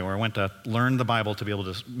seminary where I went to learn the Bible to be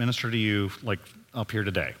able to minister to you like up here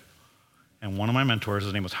today. And one of my mentors,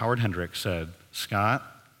 his name was Howard Hendrick, said, Scott,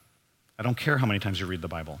 I don't care how many times you read the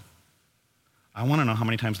Bible. I want to know how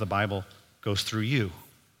many times the Bible goes through you.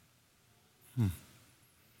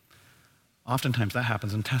 Oftentimes that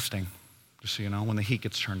happens in testing, just so you know, when the heat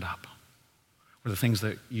gets turned up, where the things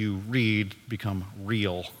that you read become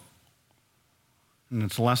real. And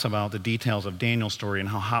it's less about the details of Daniel's story and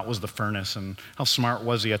how hot was the furnace and how smart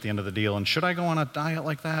was he at the end of the deal and should I go on a diet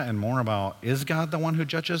like that, and more about, is God the one who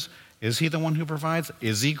judges? Is he the one who provides?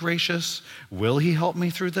 Is he gracious? Will he help me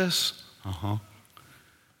through this?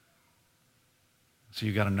 So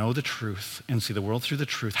you got to know the truth and see the world through the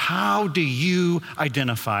truth. How do you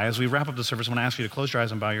identify? As we wrap up the service, I'm going to ask you to close your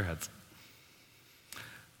eyes and bow your heads.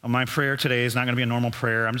 My prayer today is not going to be a normal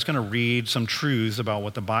prayer. I'm just going to read some truths about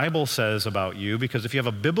what the Bible says about you, because if you have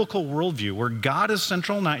a biblical worldview where God is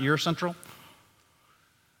central, not you're central,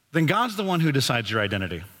 then God's the one who decides your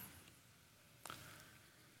identity.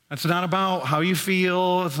 It's not about how you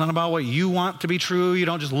feel. It's not about what you want to be true. You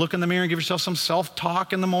don't just look in the mirror and give yourself some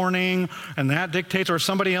self-talk in the morning, and that dictates, or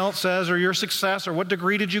somebody else says, or your success, or what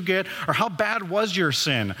degree did you get, or how bad was your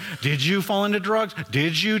sin? Did you fall into drugs?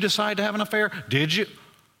 Did you decide to have an affair? Did you?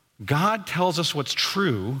 God tells us what's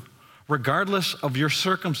true regardless of your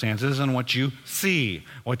circumstances and what you see,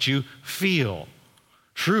 what you feel.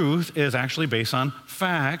 Truth is actually based on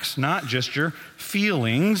facts, not just your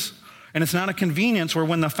feelings. And it's not a convenience where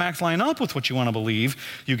when the facts line up with what you want to believe,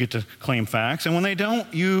 you get to claim facts. And when they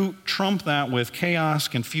don't, you trump that with chaos,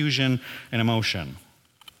 confusion, and emotion.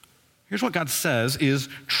 Here's what God says is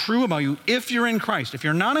true about you if you're in Christ. If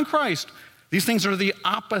you're not in Christ, these things are the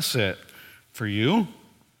opposite for you.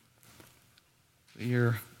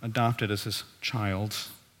 You're adopted as his child.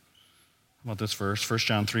 How about this verse, 1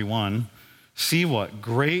 John 3:1. See what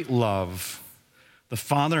great love the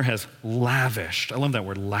Father has lavished. I love that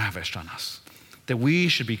word, lavished, on us. That we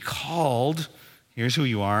should be called, here's who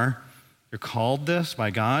you are. You're called this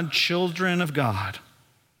by God, children of God.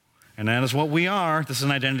 And that is what we are. This is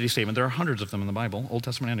an identity statement. There are hundreds of them in the Bible, Old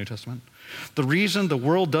Testament and New Testament. The reason the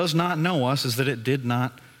world does not know us is that it did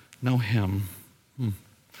not know him.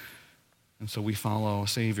 And so we follow a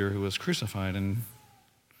Savior who was crucified, and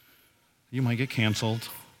you might get canceled.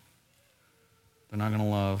 They're not going to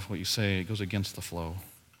love what you say. It goes against the flow.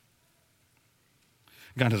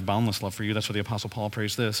 God has boundless love for you. That's why the Apostle Paul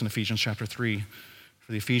prays this in Ephesians chapter 3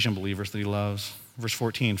 for the Ephesian believers that he loves. Verse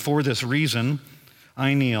 14, for this reason,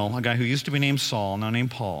 I kneel, a guy who used to be named Saul, now named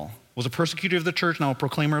Paul, was a persecutor of the church, now a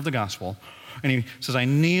proclaimer of the gospel. And he says, I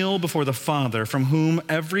kneel before the Father, from whom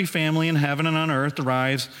every family in heaven and on earth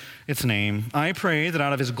derives its name. I pray that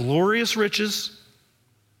out of his glorious riches,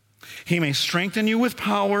 he may strengthen you with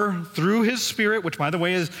power through his Spirit, which, by the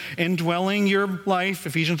way, is indwelling your life,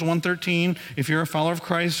 Ephesians 1:13, if you're a follower of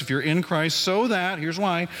Christ, if you're in Christ, so that, here's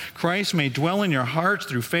why, Christ may dwell in your hearts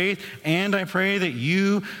through faith. And I pray that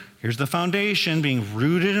you, here's the foundation, being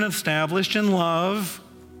rooted and established in love.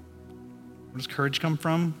 Where does courage come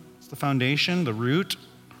from? It's the foundation, the root.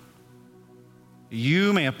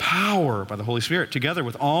 You may have power by the Holy Spirit, together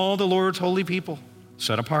with all the Lord's holy people,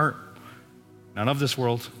 set apart, not of this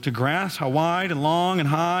world, to grasp how wide and long and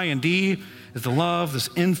high and deep is the love, this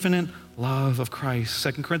infinite love of Christ.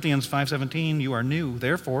 2 Corinthians 5:17, you are new.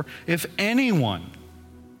 Therefore, if anyone,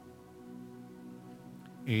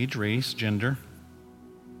 age, race, gender,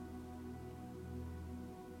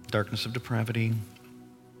 darkness of depravity,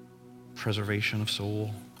 preservation of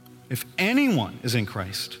soul, if anyone is in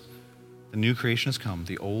Christ, the new creation has come,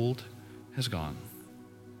 the old has gone.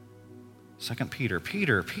 2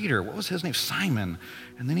 Peter, what was his name? Simon.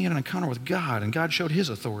 And then he had an encounter with God, and God showed his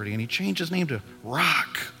authority, and he changed his name to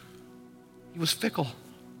Rock. He was fickle,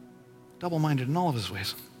 double-minded in all of his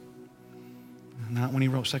ways. Not when he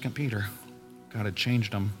wrote 2 Peter. God had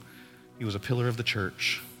changed him. He was a pillar of the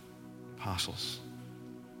church, apostles.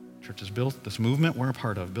 Church is built, this movement we're a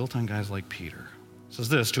part of, built on guys like Peter. It says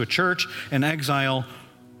this, to a church in exile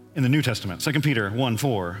in the New Testament, 2 Peter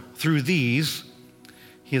 1:4, through these,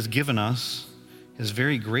 he has given us his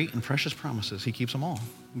very great and precious promises. He keeps them all.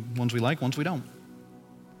 Ones we like, ones we don't.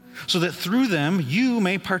 So that through them you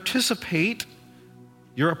may participate.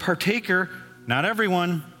 You're a partaker, not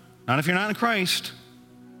everyone, not if you're not in Christ.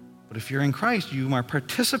 But if you're in Christ, you might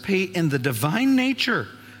participate in the divine nature.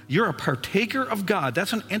 You're a partaker of God.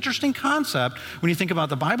 That's an interesting concept when you think about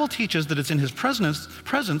the Bible teaches that it's in his presence,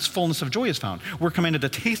 fullness of joy is found. We're commanded to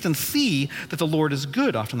taste and see that the Lord is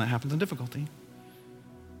good. Often that happens in difficulty.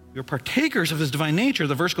 You're partakers of his divine nature,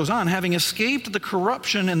 the verse goes on, having escaped the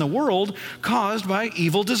corruption in the world caused by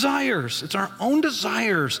evil desires. It's our own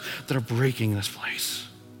desires that are breaking this place.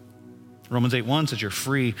 Romans 8:1 says you're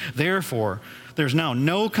free. Therefore, there's now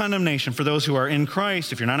no condemnation for those who are in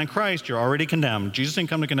Christ. If you're not in Christ, you're already condemned. Jesus didn't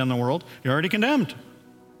come to condemn the world. You're already condemned.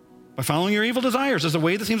 By following your evil desires, there's a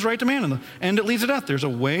way that seems right to man, and the end it leads to death. There's a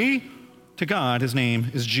way to God. His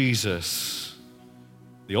name is Jesus.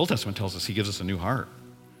 The Old Testament tells us he gives us a new heart.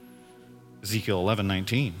 Ezekiel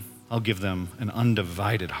 11:19, I'll give them an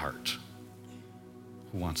undivided heart.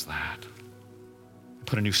 Who wants that?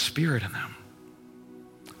 Put a new spirit in them.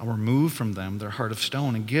 I'll remove from them their heart of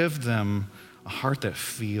stone and give them a heart that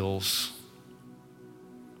feels.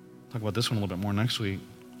 Talk about this one a little bit more next week.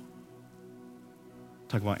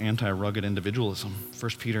 Talk about anti-rugged individualism.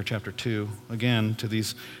 1 Peter chapter 2, again, to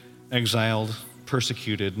these exiled,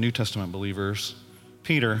 persecuted New Testament believers.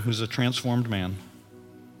 Peter, who's a transformed man,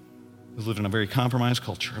 who's lived in a very compromised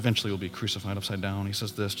culture, eventually will be crucified upside down. He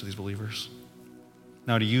says this to these believers.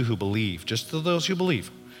 Now to you who believe, just to those who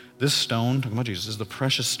believe, this stone, talking about Jesus, is the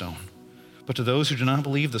precious stone. But to those who do not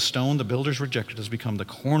believe, the stone the builders rejected has become the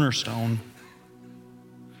cornerstone,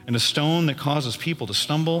 and a stone that causes people to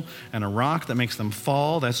stumble, and a rock that makes them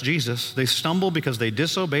fall. That's Jesus. They stumble because they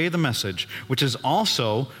disobey the message, which is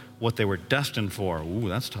also what they were destined for. Ooh,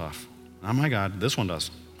 that's tough. Oh my God, this one does.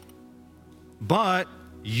 But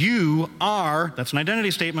you are, that's an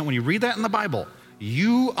identity statement. When you read that in the Bible,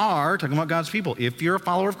 you are, talking about God's people, if you're a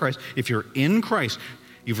follower of Christ, if you're in Christ,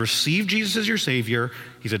 you've received Jesus as your Savior,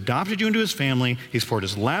 He's adopted you into His family, He's poured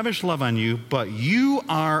His lavish love on you, but you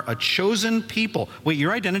are a chosen people. Wait,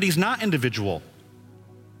 your identity is not individual.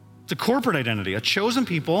 It's a corporate identity, a chosen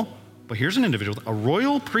people, but here's an individual, a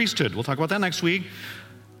royal priesthood. We'll talk about that next week.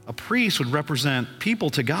 A priest would represent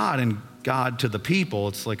people to God and God to the people.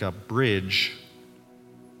 It's like a bridge,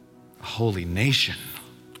 a holy nation.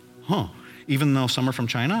 Even though some are from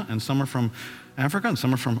China and some are from Africa and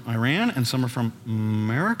some are from Iran and some are from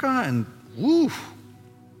America, and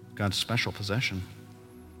God's special possession.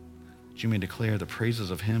 That you may declare the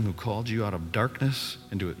praises of Him who called you out of darkness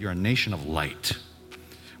into it. You're a nation of light.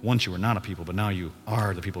 Once you were not a people, but now you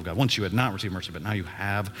are the people of God. Once you had not received mercy, but now you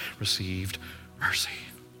have received mercy.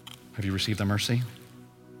 Have you received the mercy?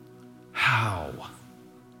 How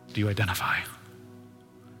do you identify?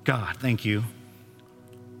 God, thank you.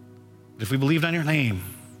 If we believed on your name,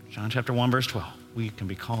 John chapter 1, verse 12, we can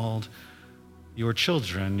be called your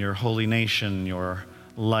children, your holy nation, your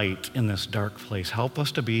light in this dark place. Help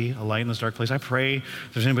us to be a light in this dark place. I pray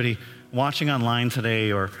if there's anybody watching online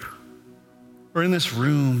today or in this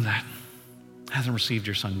room that hasn't received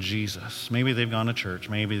your son Jesus. Maybe they've gone to church.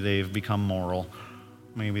 Maybe they've become moral.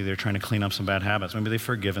 Maybe they're trying to clean up some bad habits. Maybe they've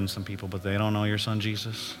forgiven some people, but they don't know your son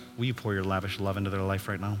Jesus. Will you pour your lavish love into their life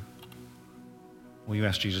right now? Will you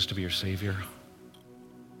ask Jesus to be your Savior?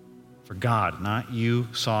 For God, not you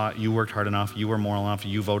saw it, you worked hard enough, you were moral enough,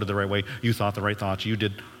 you voted the right way, you thought the right thoughts, you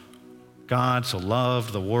did. God so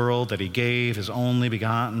loved the world that He gave His only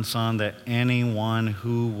begotten Son, that anyone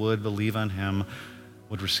who would believe on Him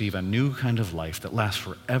would receive a new kind of life that lasts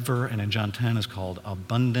forever, and in John 10 is called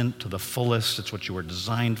abundant to the fullest. It's what you were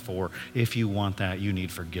designed for. If you want that, you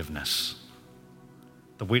need forgiveness.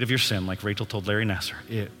 The weight of your sin, like Rachel told Larry Nasser,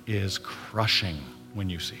 it is crushing when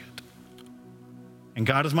you see it. And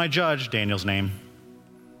God is my judge, Daniel's name,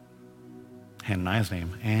 Hananiah's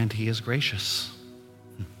name, and He is gracious.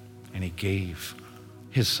 And He gave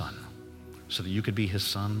His Son so that you could be His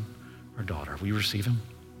son or daughter. Will you receive Him?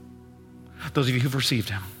 Those of you who've received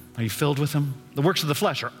Him, are you filled with Him? The works of the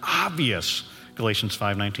flesh are obvious, Galatians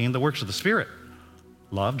 5:19. The works of the Spirit,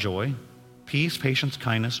 love, joy, peace, patience,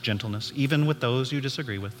 kindness, gentleness, even with those you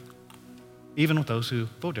disagree with, even with those who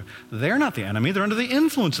vote. They're not the enemy. They're under the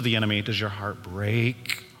influence of the enemy. Does your heart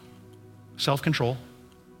break? Self-control,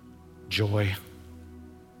 joy.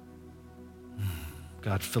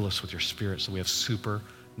 God, fill us with your Spirit so we have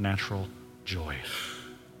supernatural joy.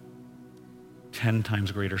 10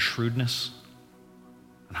 times greater shrewdness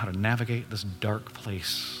on how to navigate this dark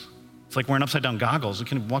place. It's like wearing upside down goggles. We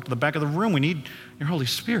can walk to the back of the room. We need your Holy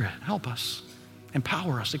Spirit. Help us,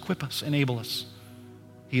 empower us, equip us, enable us.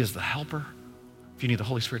 He is the helper. If you need the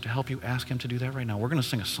Holy Spirit to help you, ask Him to do that right now. We're going to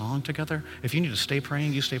sing a song together. If you need to stay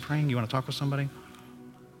praying, you stay praying. You want to talk with somebody, you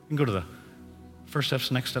can go to the First Steps,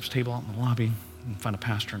 Next Steps table out in the lobby and find a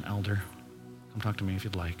pastor, an elder. Come talk to me if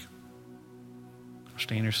you'd like.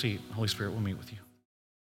 Stay in your seat. The Holy Spirit will meet with you.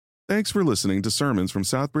 Thanks for listening to sermons from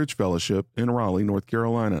Southbridge Fellowship in Raleigh, North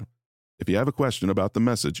Carolina. If you have a question about the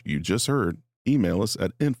message you just heard, email us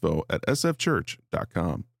at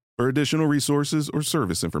info@sfchurch.com. For additional resources or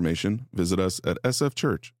service information, visit us at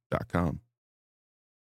sfchurch.com.